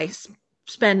shouldn't I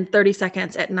spend 30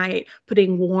 seconds at night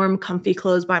putting warm, comfy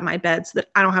clothes by my bed so that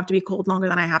I don't have to be cold longer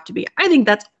than I have to be? I think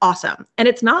that's awesome. And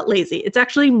it's not lazy. It's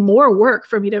actually more work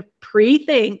for me to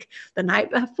pre-think the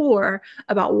night before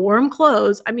about warm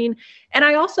clothes. I mean, and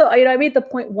I also, I made the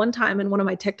point one time in one of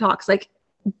my TikToks, like,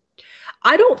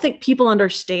 I don't think people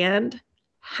understand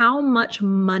how much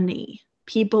money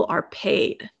people are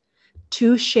paid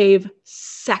to shave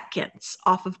seconds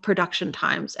off of production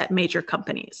times at major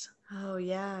companies. Oh,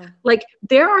 yeah. Like,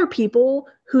 there are people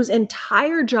whose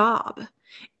entire job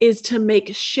is to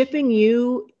make shipping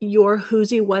you your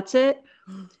Whoosie What's It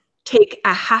take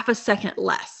a half a second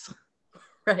less.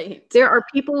 Right. There are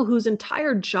people whose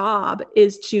entire job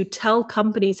is to tell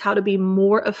companies how to be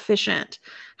more efficient,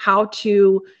 how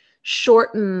to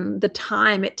shorten the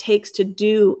time it takes to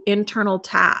do internal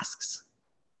tasks.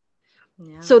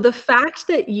 Yeah. So the fact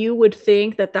that you would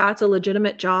think that that's a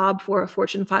legitimate job for a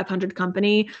Fortune 500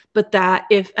 company, but that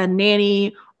if a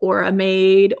nanny or a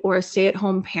maid or a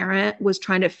stay-at-home parent was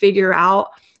trying to figure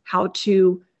out how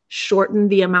to shorten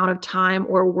the amount of time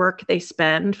or work they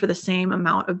spend for the same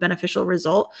amount of beneficial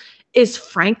result is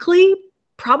frankly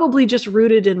probably just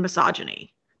rooted in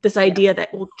misogyny. This idea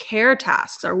that, well, care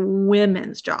tasks are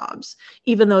women's jobs,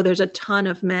 even though there's a ton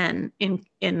of men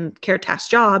in care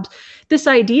task jobs. This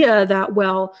idea that,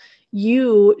 well,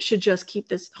 you should just keep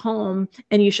this home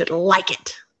and you should like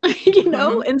it,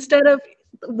 instead of,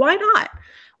 why not?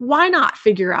 Why not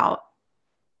figure out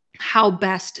how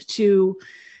best to,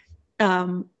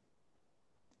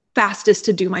 fastest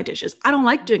to do my dishes? I don't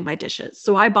like doing my dishes.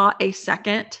 So I bought a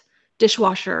second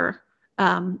dishwasher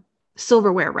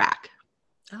silverware rack.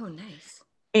 Oh, nice.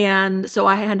 And so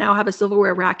I now have a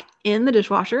silverware rack in the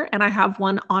dishwasher, and I have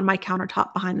one on my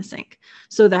countertop behind the sink,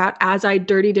 so that as I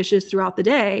dirty dishes throughout the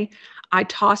day, I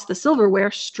toss the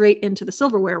silverware straight into the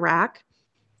silverware rack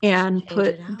and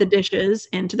put the dishes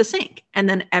into the sink. And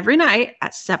then every night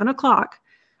at 7:00,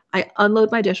 I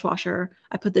unload my dishwasher.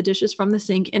 I put the dishes from the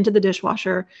sink into the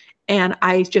dishwasher, and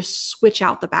I just switch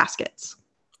out the baskets.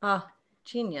 Oh,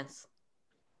 genius.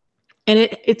 And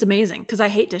it's amazing because I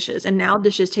hate dishes. And now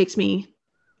dishes takes me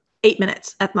 8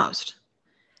 minutes at most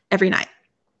every night.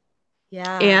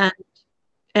 Yeah.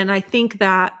 And I think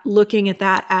that looking at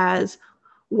that as,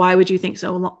 why would you think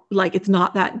so? Like, it's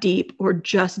not that deep, or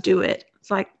just do it. It's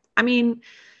like, I mean,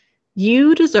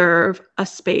 you deserve a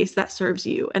space that serves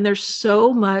you. And there's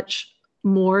so much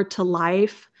more to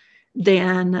life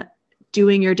than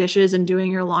doing your dishes and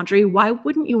doing your laundry. Why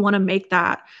wouldn't you want to make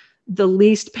that the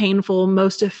least painful,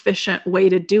 most efficient way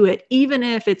to do it, even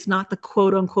if it's not the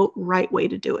quote unquote right way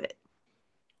to do it?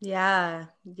 Yeah.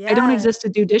 I don't exist to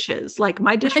do dishes. Like,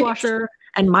 my dishwasher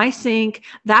and my sink,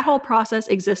 that whole process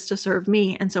exists to serve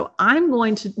me. And so I'm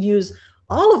going to use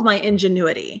all of my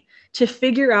ingenuity to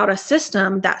figure out a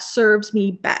system that serves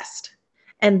me best.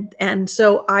 And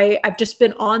so I've just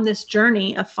been on this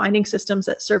journey of finding systems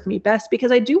that serve me best,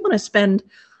 because I do want to spend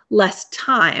less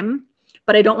time,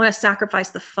 but I don't want to sacrifice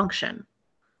the function.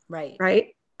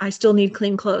 Right. I still need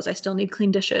clean clothes. I still need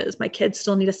clean dishes. My kids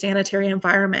still need a sanitary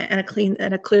environment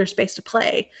and a clear space to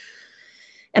play.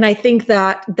 And I think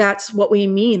that that's what we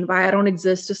mean by, I don't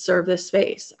exist to serve this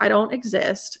space. I don't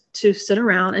exist to sit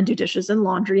around and do dishes and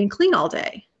laundry and clean all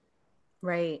day.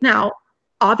 Right. Now,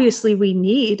 obviously we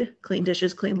need clean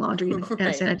dishes, clean laundry, and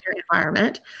a sanitary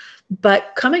environment,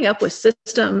 but coming up with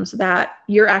systems that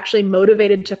you're actually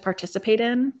motivated to participate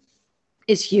in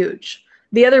is huge.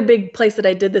 The other big place that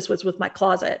I did this was with my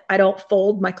closet. I don't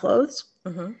fold my clothes.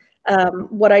 Mm-hmm.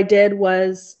 What I did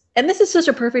was, and this is such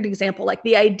a perfect example, like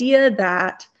the idea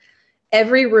that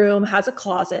every room has a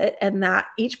closet and that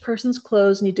each person's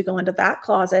clothes need to go into that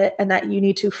closet and that you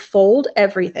need to fold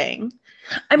everything.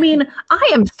 I mean,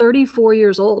 I am 34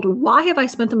 years old. Why have I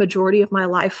spent the majority of my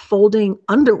life folding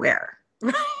underwear?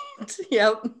 Right.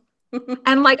 Yep.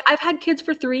 And like, I've had kids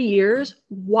for 3 years.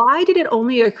 Why did it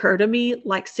only occur to me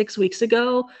like 6 weeks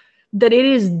ago that it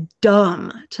is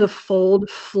dumb to fold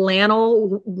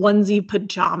flannel onesie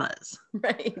pajamas?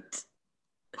 Right.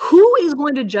 Who is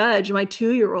going to judge my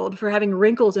 2-year-old for having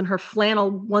wrinkles in her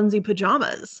flannel onesie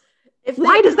pajamas?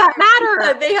 Why does that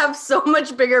matter? They have so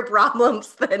much bigger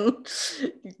problems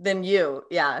than you.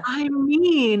 Yeah. I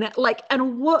mean, like,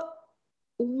 and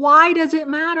why does it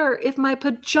matter if my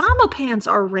pajama pants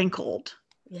are wrinkled?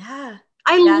 Yeah.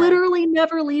 I literally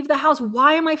never leave the house.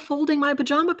 Why am I folding my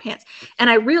pajama pants? And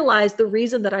I realized the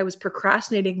reason that I was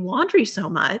procrastinating laundry so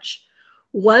much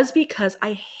was because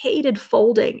I hated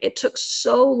folding. It took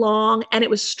so long, and it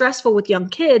was stressful with young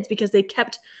kids because they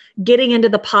kept getting into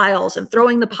the piles and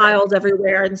throwing the piles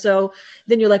everywhere. And so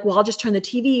then you're like, well, I'll just turn the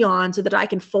TV on so that I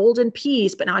can fold in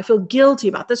peace. But now I feel guilty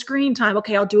about the screen time.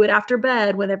 Okay, I'll do it after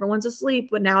bed when everyone's asleep,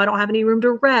 but now I don't have any room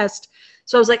to rest.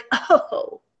 So I was like,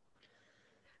 oh.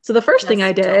 So the first thing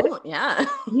I did, So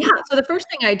the first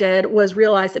thing I did was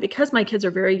realize that because my kids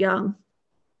are very young,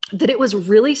 that it was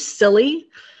really silly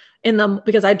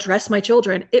because I dress my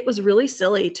children, it was really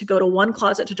silly to go to one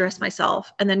closet to dress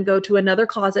myself and then go to another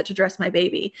closet to dress my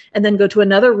baby and then go to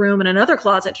another room and another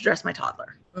closet to dress my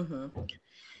toddler. Mm-hmm.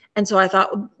 And so I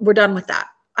thought, we're done with that.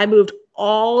 I moved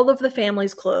all of the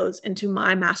family's clothes into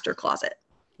my master closet.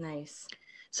 Nice.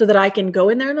 So that I can go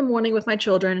in there in the morning with my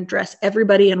children and dress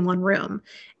everybody in one room.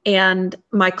 And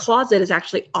my closet is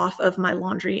actually off of my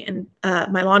laundry and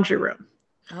my laundry room.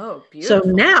 Oh, beautiful.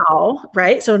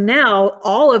 So now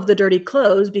all of the dirty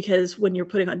clothes, because when you're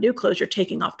putting on new clothes, you're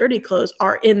taking off dirty clothes,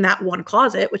 are in that one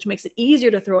closet, which makes it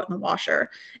easier to throw it in the washer.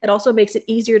 It also makes it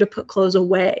easier to put clothes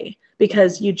away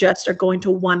because you just are going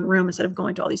to one room instead of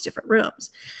going to all these different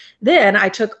rooms. Then I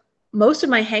took most of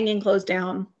my hanging clothes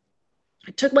down.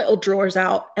 I took my old drawers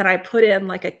out and I put in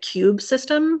like a cube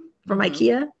system from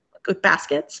IKEA with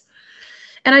baskets.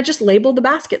 And I just labeled the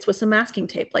baskets with some masking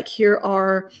tape. Like, here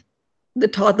are the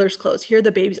toddler's clothes. Here are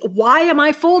the babies. Why am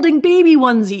I folding baby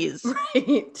onesies?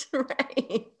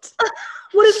 Right.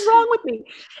 What is wrong with me?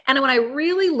 And when I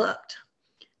really looked,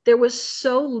 there was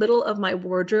so little of my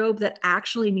wardrobe that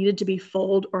actually needed to be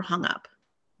folded or hung up.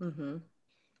 Mm-hmm.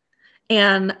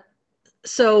 And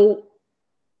so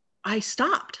I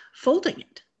stopped folding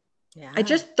it. Yeah. I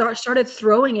just started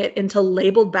throwing it into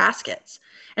labeled baskets.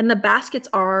 And the baskets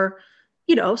are,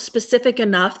 specific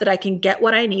enough that I can get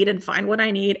what I need and find what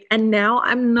I need. And now,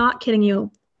 I'm not kidding you,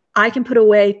 I can put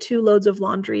away 2 loads of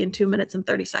laundry in 2 minutes and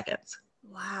 30 seconds.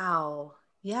 Wow.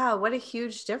 Yeah. What a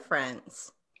huge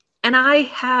difference. And now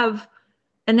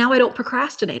I don't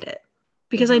procrastinate it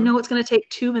because I know it's going to take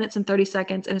 2 minutes and 30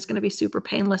 seconds and it's going to be super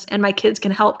painless. And my kids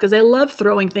can help because they love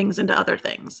throwing things into other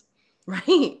things.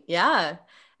 Right. Yeah.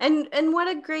 And what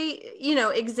a great,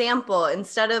 example.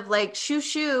 Instead of like,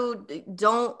 shoo,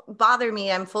 don't bother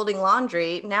me, I'm folding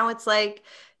laundry. Now it's like,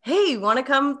 hey, want to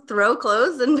come throw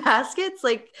clothes in baskets?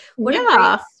 Like, what a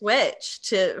great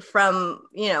switch from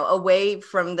away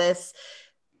from this.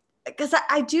 Because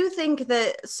I do think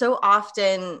that so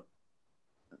often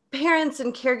parents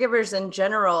and caregivers in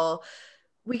general,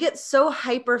 we get so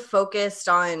hyper focused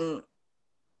on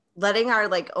letting our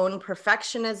like own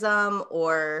perfectionism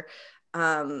or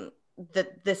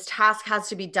that this task has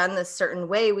to be done this certain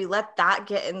way. We let that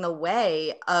get in the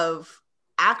way of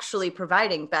actually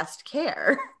providing best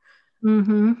care.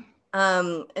 Mm-hmm.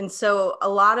 And so a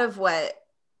lot of what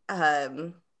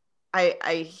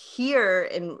I hear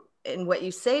in what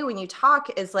you say when you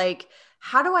talk is like,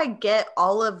 how do I get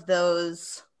all of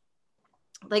those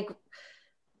like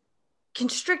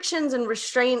constrictions and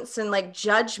restraints and like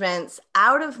judgments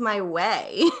out of my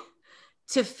way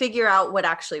to figure out what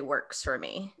actually works for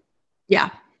me?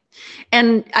 Yeah.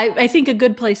 And I think a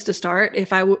good place to start,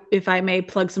 if I may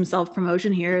plug some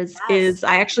self-promotion here, is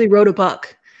I actually wrote a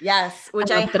book. Yes,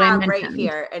 which I have right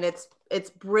here. And it's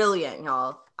brilliant,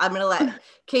 y'all. I'm going to let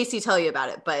Casey tell you about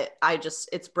it, but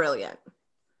it's brilliant.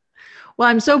 Well,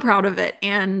 I'm so proud of it.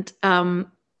 And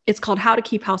it's called How to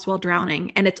Keep House While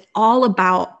Drowning. And it's all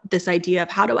about this idea of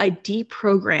how do I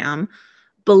deprogram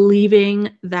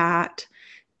believing that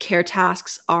care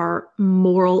tasks are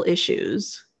moral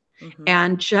issues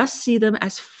and just see them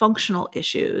as functional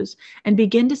issues and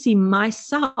begin to see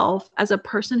myself as a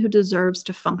person who deserves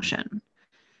to function.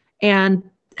 And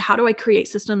how do I create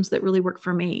systems that really work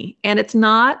for me? And it's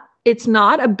not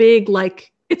a big,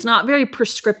 like, it's not very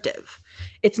prescriptive.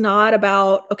 It's not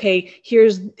about, okay,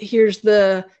 here's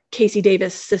the Casey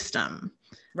Davis system.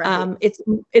 Right.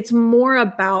 It's more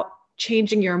about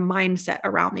changing your mindset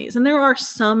around these. And there are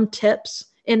some tips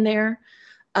in there.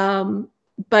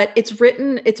 But it's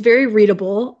very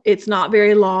readable. It's not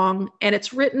very long, and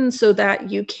it's written so that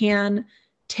you can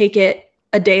take it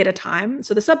a day at a time.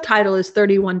 So the subtitle is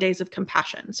 31 Days of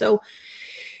Compassion. So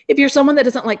if you're someone that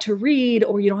doesn't like to read,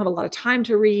 or you don't have a lot of time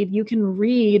to read, you can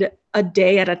read a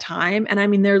day at a time. And I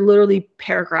mean, they're literally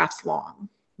paragraphs long.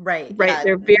 Right. Yeah.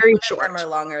 They're very short. Some are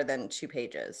longer than 2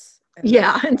 pages.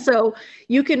 Yeah. And so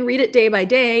you can read it day by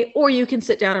day, or you can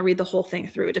sit down and read the whole thing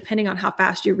through. Depending on how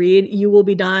fast you read, you will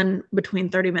be done between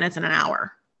 30 minutes and an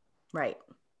hour. Right.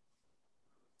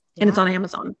 Yeah. And it's on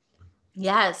Amazon.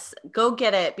 Yes, go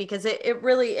get it, because it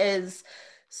really is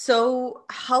so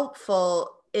helpful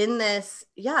in this,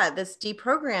 this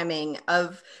deprogramming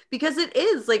of, because it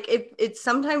is like, it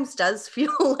sometimes does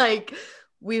feel like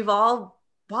we've all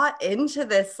bought into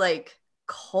this like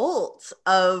cult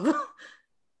of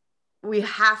we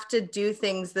have to do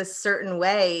things this certain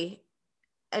way,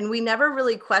 and we never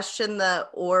really question the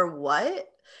or what.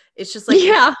 It's just like,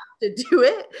 Yeah, to do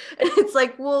it. And it's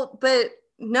like, well, but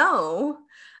no,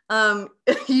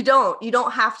 you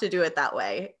don't have to do it that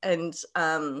way. And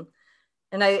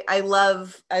I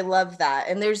love that.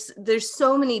 And there's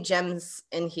so many gems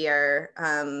in here.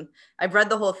 I've read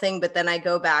the whole thing, but then I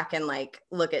go back and like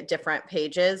look at different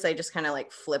pages. I just kind of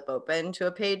like flip open to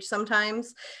a page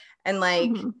sometimes, and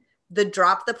like the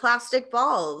drop the plastic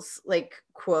balls like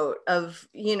quote of,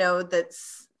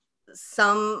 that's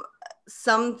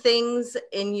some things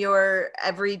in your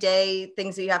everyday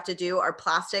things that you have to do are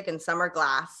plastic and some are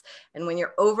glass. And when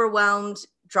you're overwhelmed,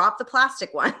 drop the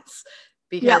plastic ones,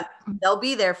 because they'll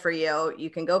be there for you. You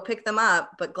can go pick them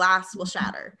up, but glass will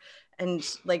shatter. And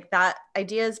like, that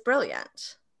idea is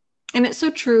brilliant. And it's so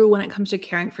true when it comes to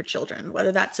caring for children,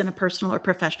 whether that's in a personal or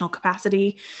professional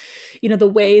capacity. The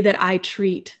way that I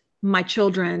treat my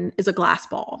children is a glass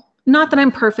ball. Not that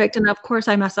I'm perfect, and of course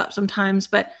I mess up sometimes,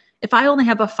 but if I only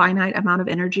have a finite amount of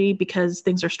energy because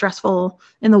things are stressful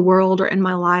in the world or in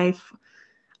my life,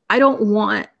 I don't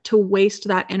want to waste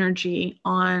that energy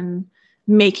on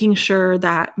making sure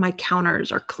that my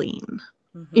counters are clean.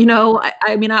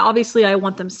 I mean, I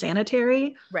want them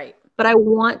sanitary, right? But I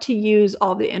want to use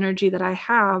all the energy that I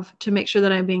have to make sure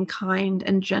that I'm being kind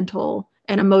and gentle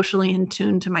and emotionally in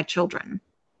tune to my children.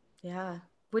 Yeah.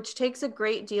 Which takes a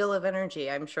great deal of energy.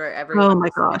 I'm sure everyone oh my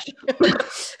gosh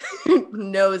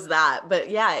knows that. But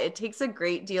yeah, it takes a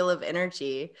great deal of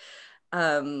energy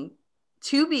to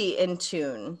be in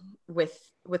tune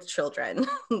with children.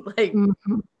 Like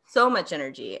so much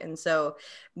energy. And so,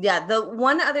 yeah, the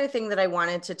one other thing that I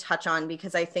wanted to touch on,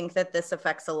 because I think that this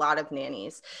affects a lot of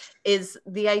nannies, is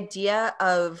the idea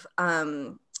of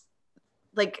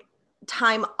like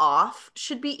time off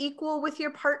should be equal with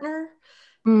your partner.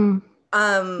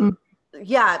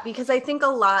 Yeah, because I think a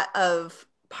lot of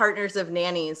partners of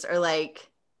nannies are like,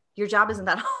 your job isn't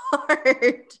that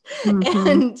hard.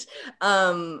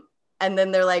 And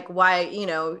then they're like, why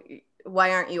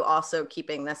aren't you also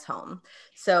keeping this home?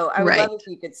 So I would love if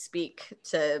you could speak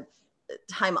to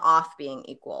time off being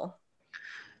equal.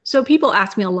 So people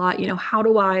ask me a lot, how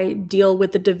do I deal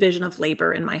with the division of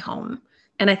labor in my home?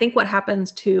 And I think what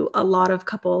happens to a lot of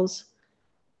couples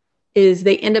is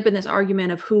they end up in this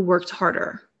argument of who works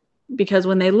harder. Because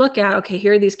when they look at, okay,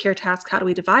 here are these care tasks, how do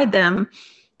we divide them?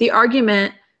 The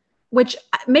argument, which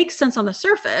makes sense on the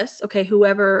surface, okay,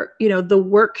 whoever, the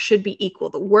work should be equal.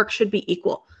 The work should be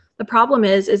equal. The problem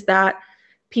is that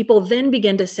people then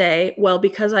begin to say, well,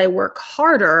 because I work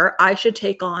harder, I should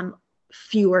take on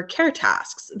fewer care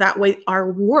tasks. That way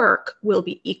our work will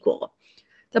be equal.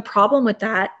 The problem with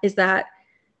that is that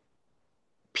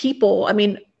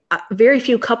very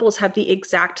few couples have the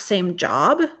exact same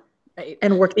job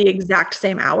and work the exact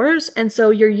same hours. And so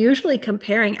you're usually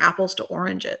comparing apples to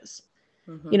oranges,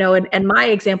 and my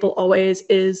example always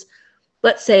is,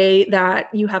 let's say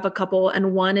that you have a couple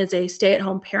and one is a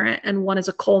stay-at-home parent and one is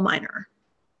a coal miner.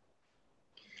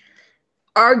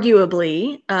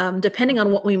 Arguably, depending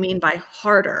on what we mean by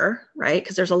harder, right?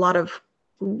 Because there's a lot of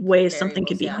ways something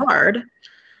could be hard.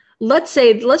 Let's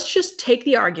just take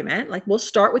the argument, like we'll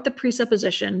start with the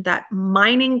presupposition that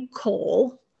mining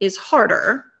coal is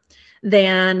harder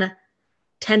than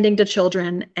tending to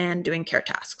children and doing care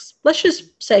tasks. Let's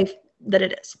just say that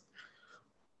it is.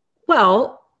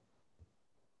 Well,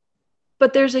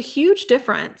 but there's a huge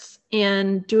difference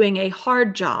in doing a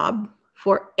hard job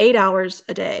for 8 hours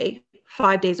a day,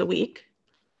 5 days a week,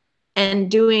 and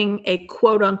doing a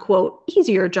quote unquote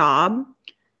easier job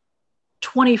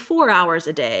 24 hours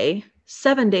a day,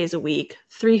 7 days a week,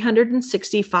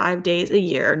 365 days a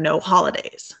year, no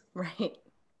holidays.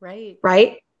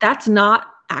 Right? That's not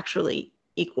actually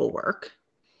equal work.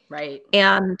 Right.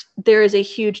 And there is a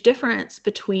huge difference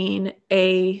between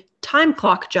a time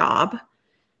clock job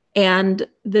and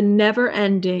the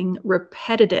never-ending,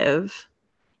 repetitive,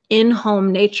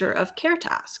 in-home nature of care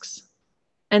tasks.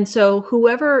 And so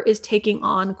whoever is taking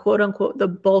on, quote unquote, the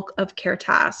bulk of care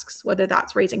tasks, whether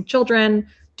that's raising children,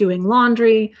 doing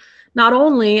laundry, not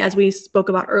only, as we spoke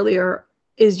about earlier,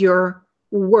 is your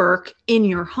work in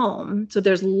your home. So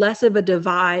there's less of a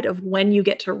divide of when you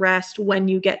get to rest, when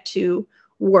you get to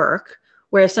work,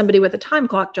 whereas somebody with a time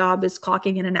clock job is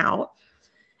clocking in and out.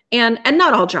 And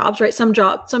not all jobs, right? Some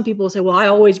people say, well, I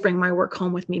always bring my work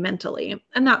home with me mentally.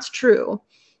 And that's true.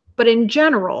 But in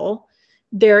general,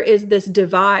 there is this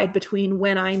divide between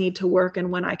when I need to work and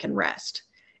when I can rest.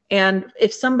 And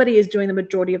if somebody is doing the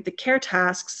majority of the care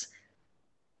tasks,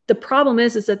 the problem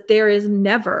is that there is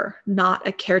never not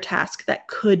a care task that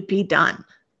could be done.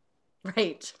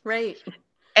 Right.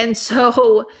 And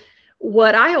so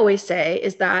what I always say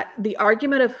is that the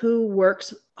argument of who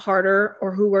works harder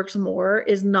or who works more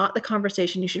is not the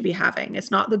conversation you should be having.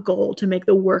 It's not the goal to make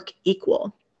the work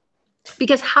equal.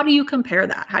 Because how do you compare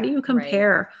that? How do you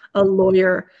compare a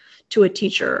lawyer to a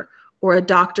teacher, or a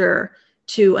doctor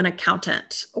to an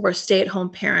accountant, or a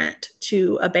stay-at-home parent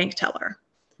to a bank teller?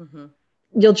 Mm-hmm.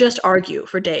 You'll just argue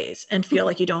for days and feel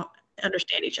like you don't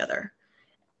understand each other.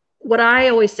 What I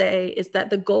always say is that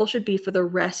the goal should be for the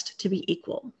rest to be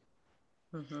equal.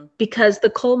 Mm-hmm. Because the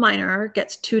coal miner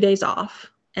gets 2 days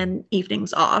off and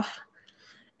evenings off,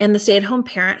 and the stay-at-home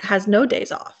parent has no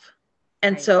days off.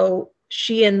 And so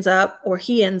she ends up, or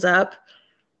he ends up,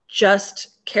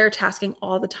 just care tasking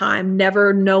all the time,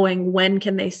 never knowing when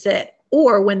can they sit.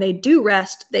 Or when they do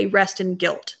rest, they rest in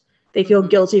guilt. They feel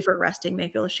guilty for resting. They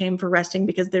feel ashamed for resting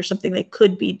because there's something they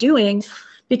could be doing,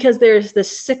 because there's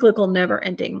this cyclical,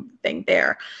 never-ending thing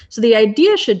there. So the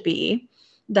idea should be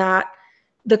that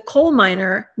the coal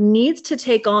miner needs to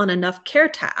take on enough care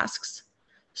tasks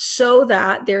so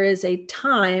that there is a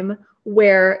time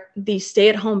where the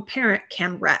stay-at-home parent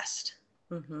can rest.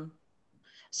 Mm-hmm.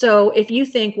 So if you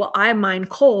think, well, I mine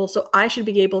coal, so I should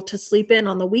be able to sleep in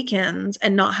on the weekends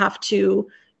and not have to,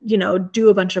 do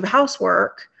a bunch of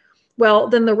housework, well,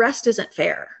 then the rest isn't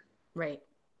fair. Right.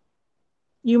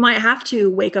 You might have to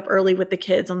wake up early with the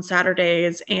kids on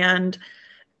Saturdays and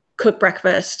cook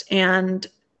breakfast and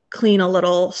clean a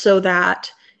little so that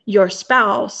your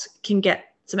spouse can get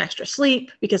some extra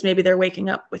sleep, because maybe they're waking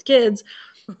up with kids,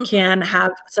 can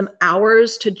have some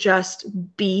hours to just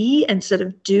be instead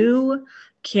of do,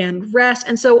 can rest.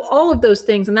 And so all of those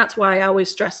things. And that's why I always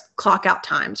stress clock out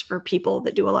times for people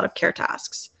that do a lot of care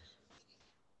tasks.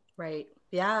 Right.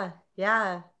 Yeah.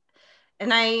 Yeah.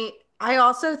 And I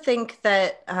also think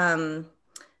that, and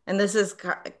this is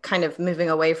kind of moving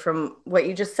away from what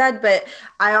you just said, but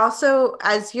I also,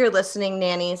 as you're listening,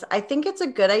 nannies, I think it's a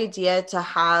good idea to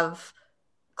have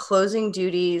closing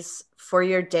duties for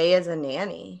your day as a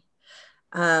nanny.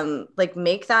 Like,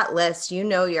 make that list,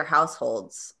 your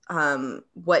households,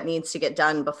 what needs to get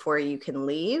done before you can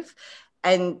leave,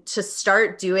 and to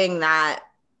start doing that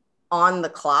on the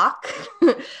clock,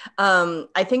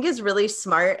 I think is really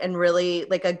smart and really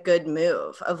like a good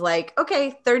move of like,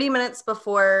 okay, 30 minutes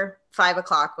before 5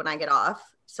 o'clock when I get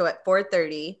off. So at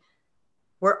 4:30,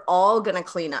 we're all going to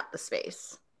clean up the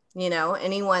space.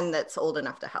 Anyone that's old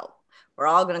enough to help, we're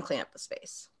all going to clean up the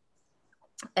space.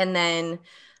 And then,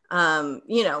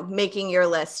 making your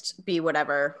list be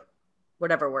whatever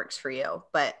works for you.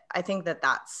 But I think that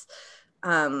that's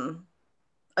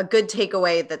a good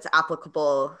takeaway that's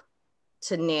applicable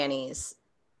to nannies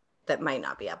that might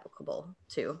not be applicable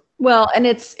to. Well, and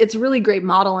it's really great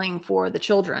modeling for the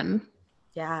children.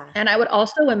 Yeah. And I would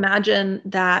also imagine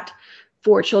that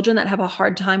for children that have a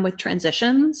hard time with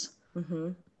transitions,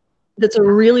 that's a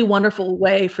really wonderful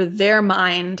way for their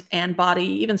mind and body,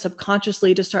 even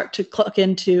subconsciously, to start to click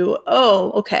into,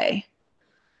 oh, okay,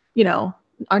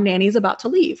 our nanny's about to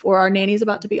leave, or our nanny's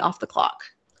about to be off the clock.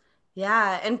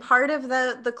 Yeah. And part of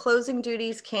the closing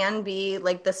duties can be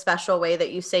like the special way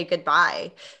that you say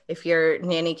goodbye. If your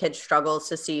nanny kid struggles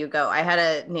to see you go. I had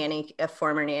a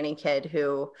former nanny kid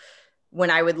who, when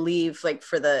I would leave, like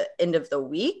for the end of the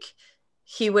week,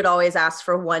 he would always ask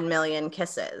for 1 million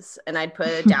kisses, and I'd put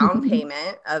a down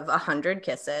payment of 100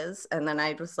 kisses. And then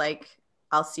I was like,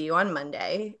 I'll see you on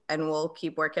Monday and we'll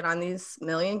keep working on these 1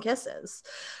 million kisses.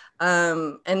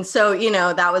 And so,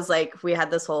 that was like, we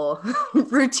had this whole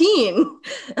routine,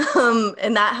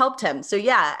 and that helped him. So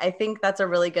yeah, I think that's a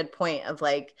really good point of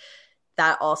like,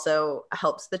 that also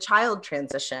helps the child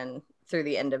transition through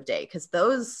the end of day. 'Cause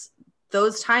those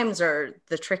times are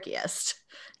the trickiest.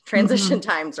 Transition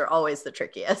times are always the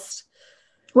trickiest.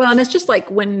 Well, and it's just like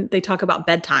when they talk about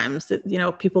bedtimes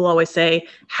that, people always say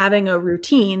having a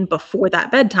routine before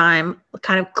that bedtime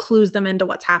kind of clues them into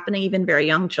what's happening, even very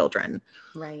young children.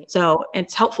 Right. So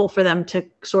it's helpful for them to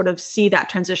sort of see that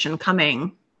transition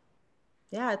coming.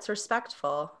 Yeah, it's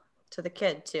respectful to the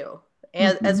kid too,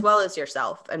 and as well as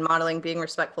yourself. And modeling being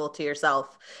respectful to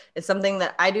yourself is something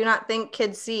that I do not think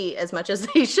kids see as much as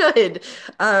they should.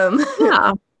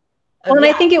 Yeah. Well, and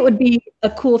I think it would be a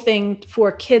cool thing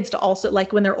for kids to also,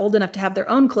 like when they're old enough to have their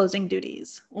own closing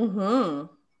duties,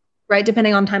 right?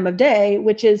 Depending on time of day,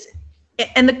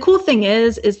 and the cool thing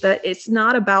is that it's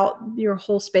not about your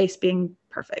whole space being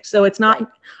perfect. So it's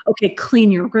not, okay,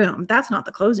 clean your room. That's not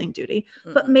the closing duty.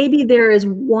 Mm-mm. But maybe there is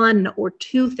 1 or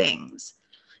 2 things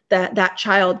that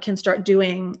child can start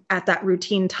doing at that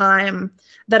routine time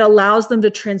that allows them to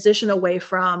transition away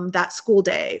from that school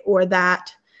day or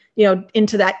that,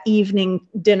 into that evening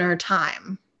dinner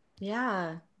time.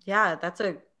 Yeah. That's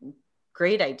a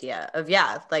great idea of,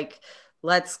 like,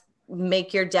 let's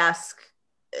make your desk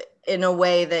in a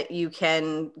way that you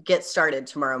can get started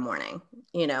tomorrow morning,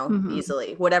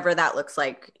 easily, whatever that looks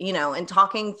like, and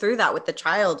talking through that with the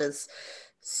child is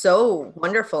so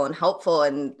wonderful and helpful.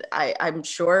 And I'm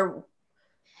sure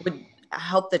would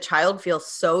help the child feel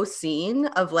so seen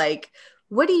of like,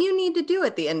 what do you need to do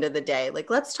at the end of the day?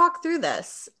 Like, let's talk through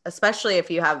this, especially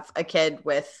if you have a kid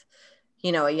with,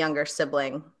 a younger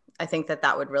sibling. I think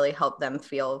that would really help them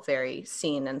feel very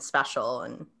seen and special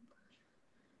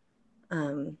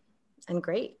and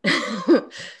great.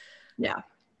 Yeah.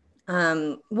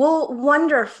 Well,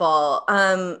 wonderful.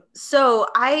 So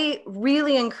I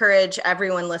really encourage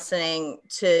everyone listening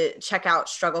to check out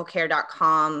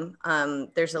strugglecare.com.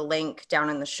 There's a link down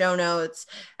in the show notes,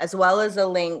 as well as a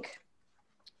link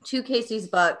to Casey's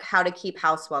book, How to Keep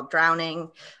House While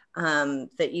Drowning,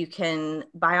 that you can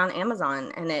buy on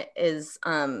Amazon. And it is,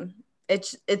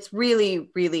 it's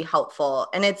really, really helpful,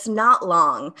 and it's not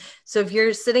long. So if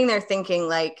you're sitting there thinking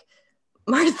like,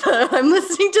 Martha, I'm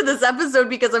listening to this episode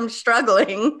because I'm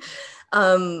struggling.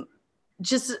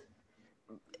 It's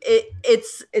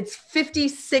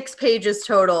 56 pages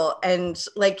total. And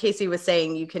like Casey was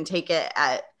saying, you can take it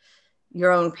at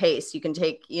your own pace. You can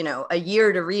take, a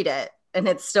year to read it, and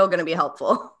it's still going to be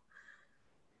helpful.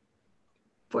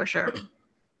 For sure.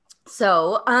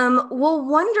 So, well,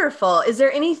 wonderful. Is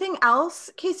there anything else,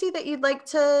 Casey, that you'd like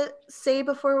to say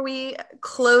before we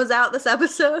close out this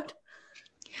episode?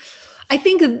 I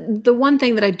think the one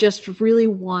thing that I just really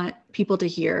want people to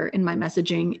hear in my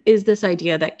messaging is this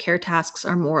idea that care tasks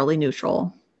are morally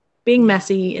neutral. Being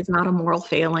messy is not a moral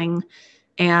failing.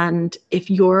 And if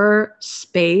your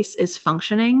space is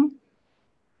functioning,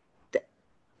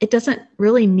 it doesn't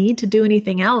really need to do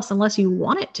anything else unless you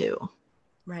want it to.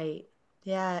 Right.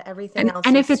 Yeah. Everything else.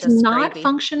 And if it's not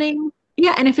functioning,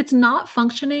 and if it's not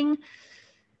functioning,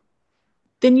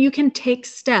 then you can take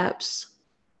steps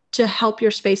to help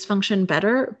your space function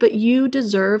better, but you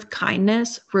deserve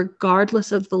kindness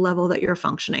regardless of the level that you're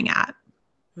functioning at,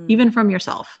 even from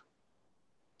yourself.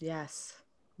 Yes.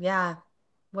 Yeah.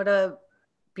 What a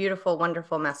beautiful,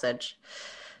 wonderful message.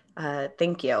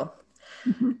 Thank you.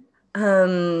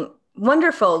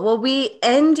 Wonderful. Well, we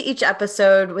end each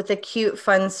episode with a cute,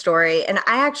 fun story. And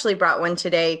I actually brought one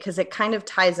today because it kind of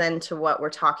ties into what we're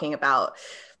talking about.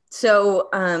 So,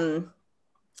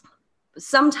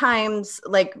 sometimes,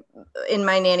 like in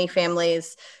my nanny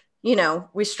families,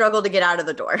 we struggle to get out of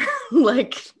the door,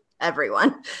 like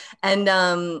everyone. And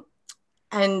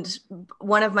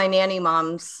one of my nanny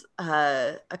moms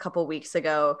a couple weeks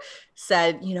ago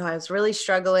said, I was really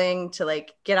struggling to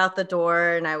like get out the door,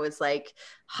 and I was like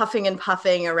huffing and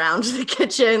puffing around the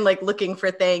kitchen, like looking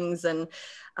for things. And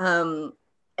the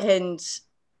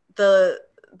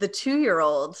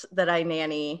 2-year-old that I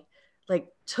nanny like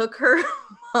took her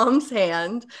mom's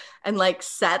hand and like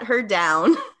sat her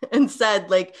down and said,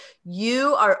 like,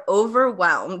 you are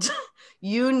overwhelmed.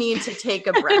 You need to take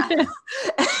a breath.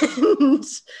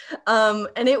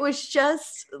 And it was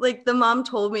just like, the mom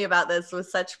told me about this with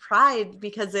such pride,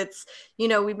 because it's,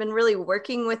 we've been really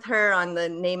working with her on the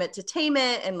name it to tame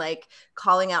it and like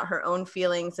calling out her own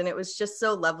feelings. And it was just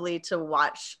so lovely to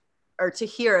watch or to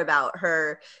hear about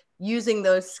her using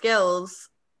those skills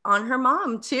on her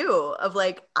mom too, of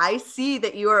like, I see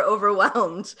that you are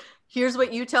overwhelmed. Here's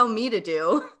what you tell me to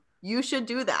do. You should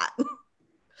do that.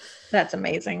 That's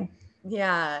amazing.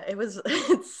 Yeah,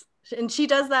 and she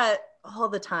does that all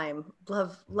the time.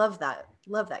 Love that.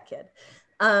 Love that kid.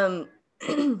 'Cause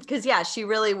she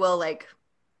really will like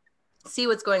see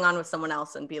what's going on with someone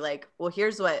else and be like, well,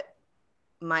 here's what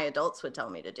my adults would tell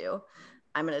me to do.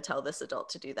 I'm going to tell this adult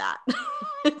to do that.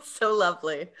 It's so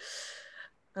lovely.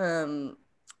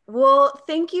 Well,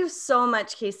 thank you so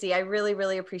much, Casey. I really,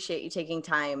 really appreciate you taking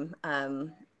time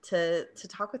to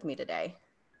talk with me today.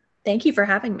 Thank you for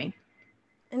having me.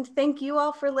 And thank you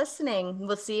all for listening.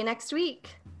 We'll see you next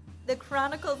week. The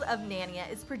Chronicles of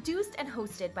Nania is produced and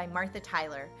hosted by Martha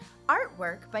Tyler.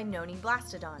 Artwork by Noni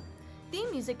Blastodon. Theme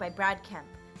music by Brad Kemp.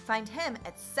 Find him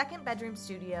at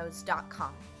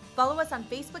secondbedroomstudios.com. Follow us on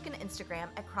Facebook and Instagram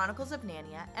at Chronicles of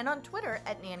Nania and on Twitter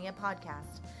at Nania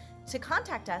Podcast. To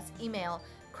contact us, email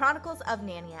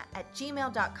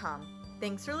chroniclesofnania@gmail.com.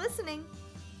 Thanks for listening.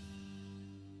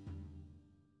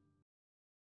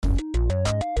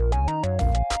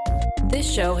 This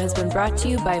show has been brought to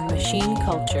you by Machine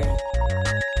Culture.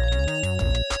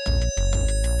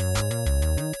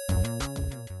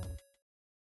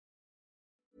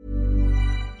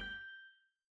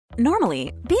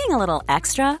 Normally, being a little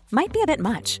extra might be a bit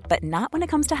much, but not when it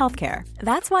comes to healthcare.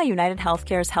 That's why United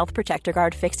Healthcare's Health Protector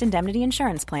Guard fixed indemnity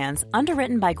insurance plans,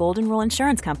 underwritten by Golden Rule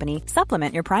Insurance Company,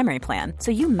 supplement your primary plan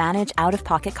so you manage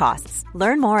out-of-pocket costs.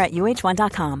 Learn more at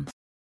uh1.com.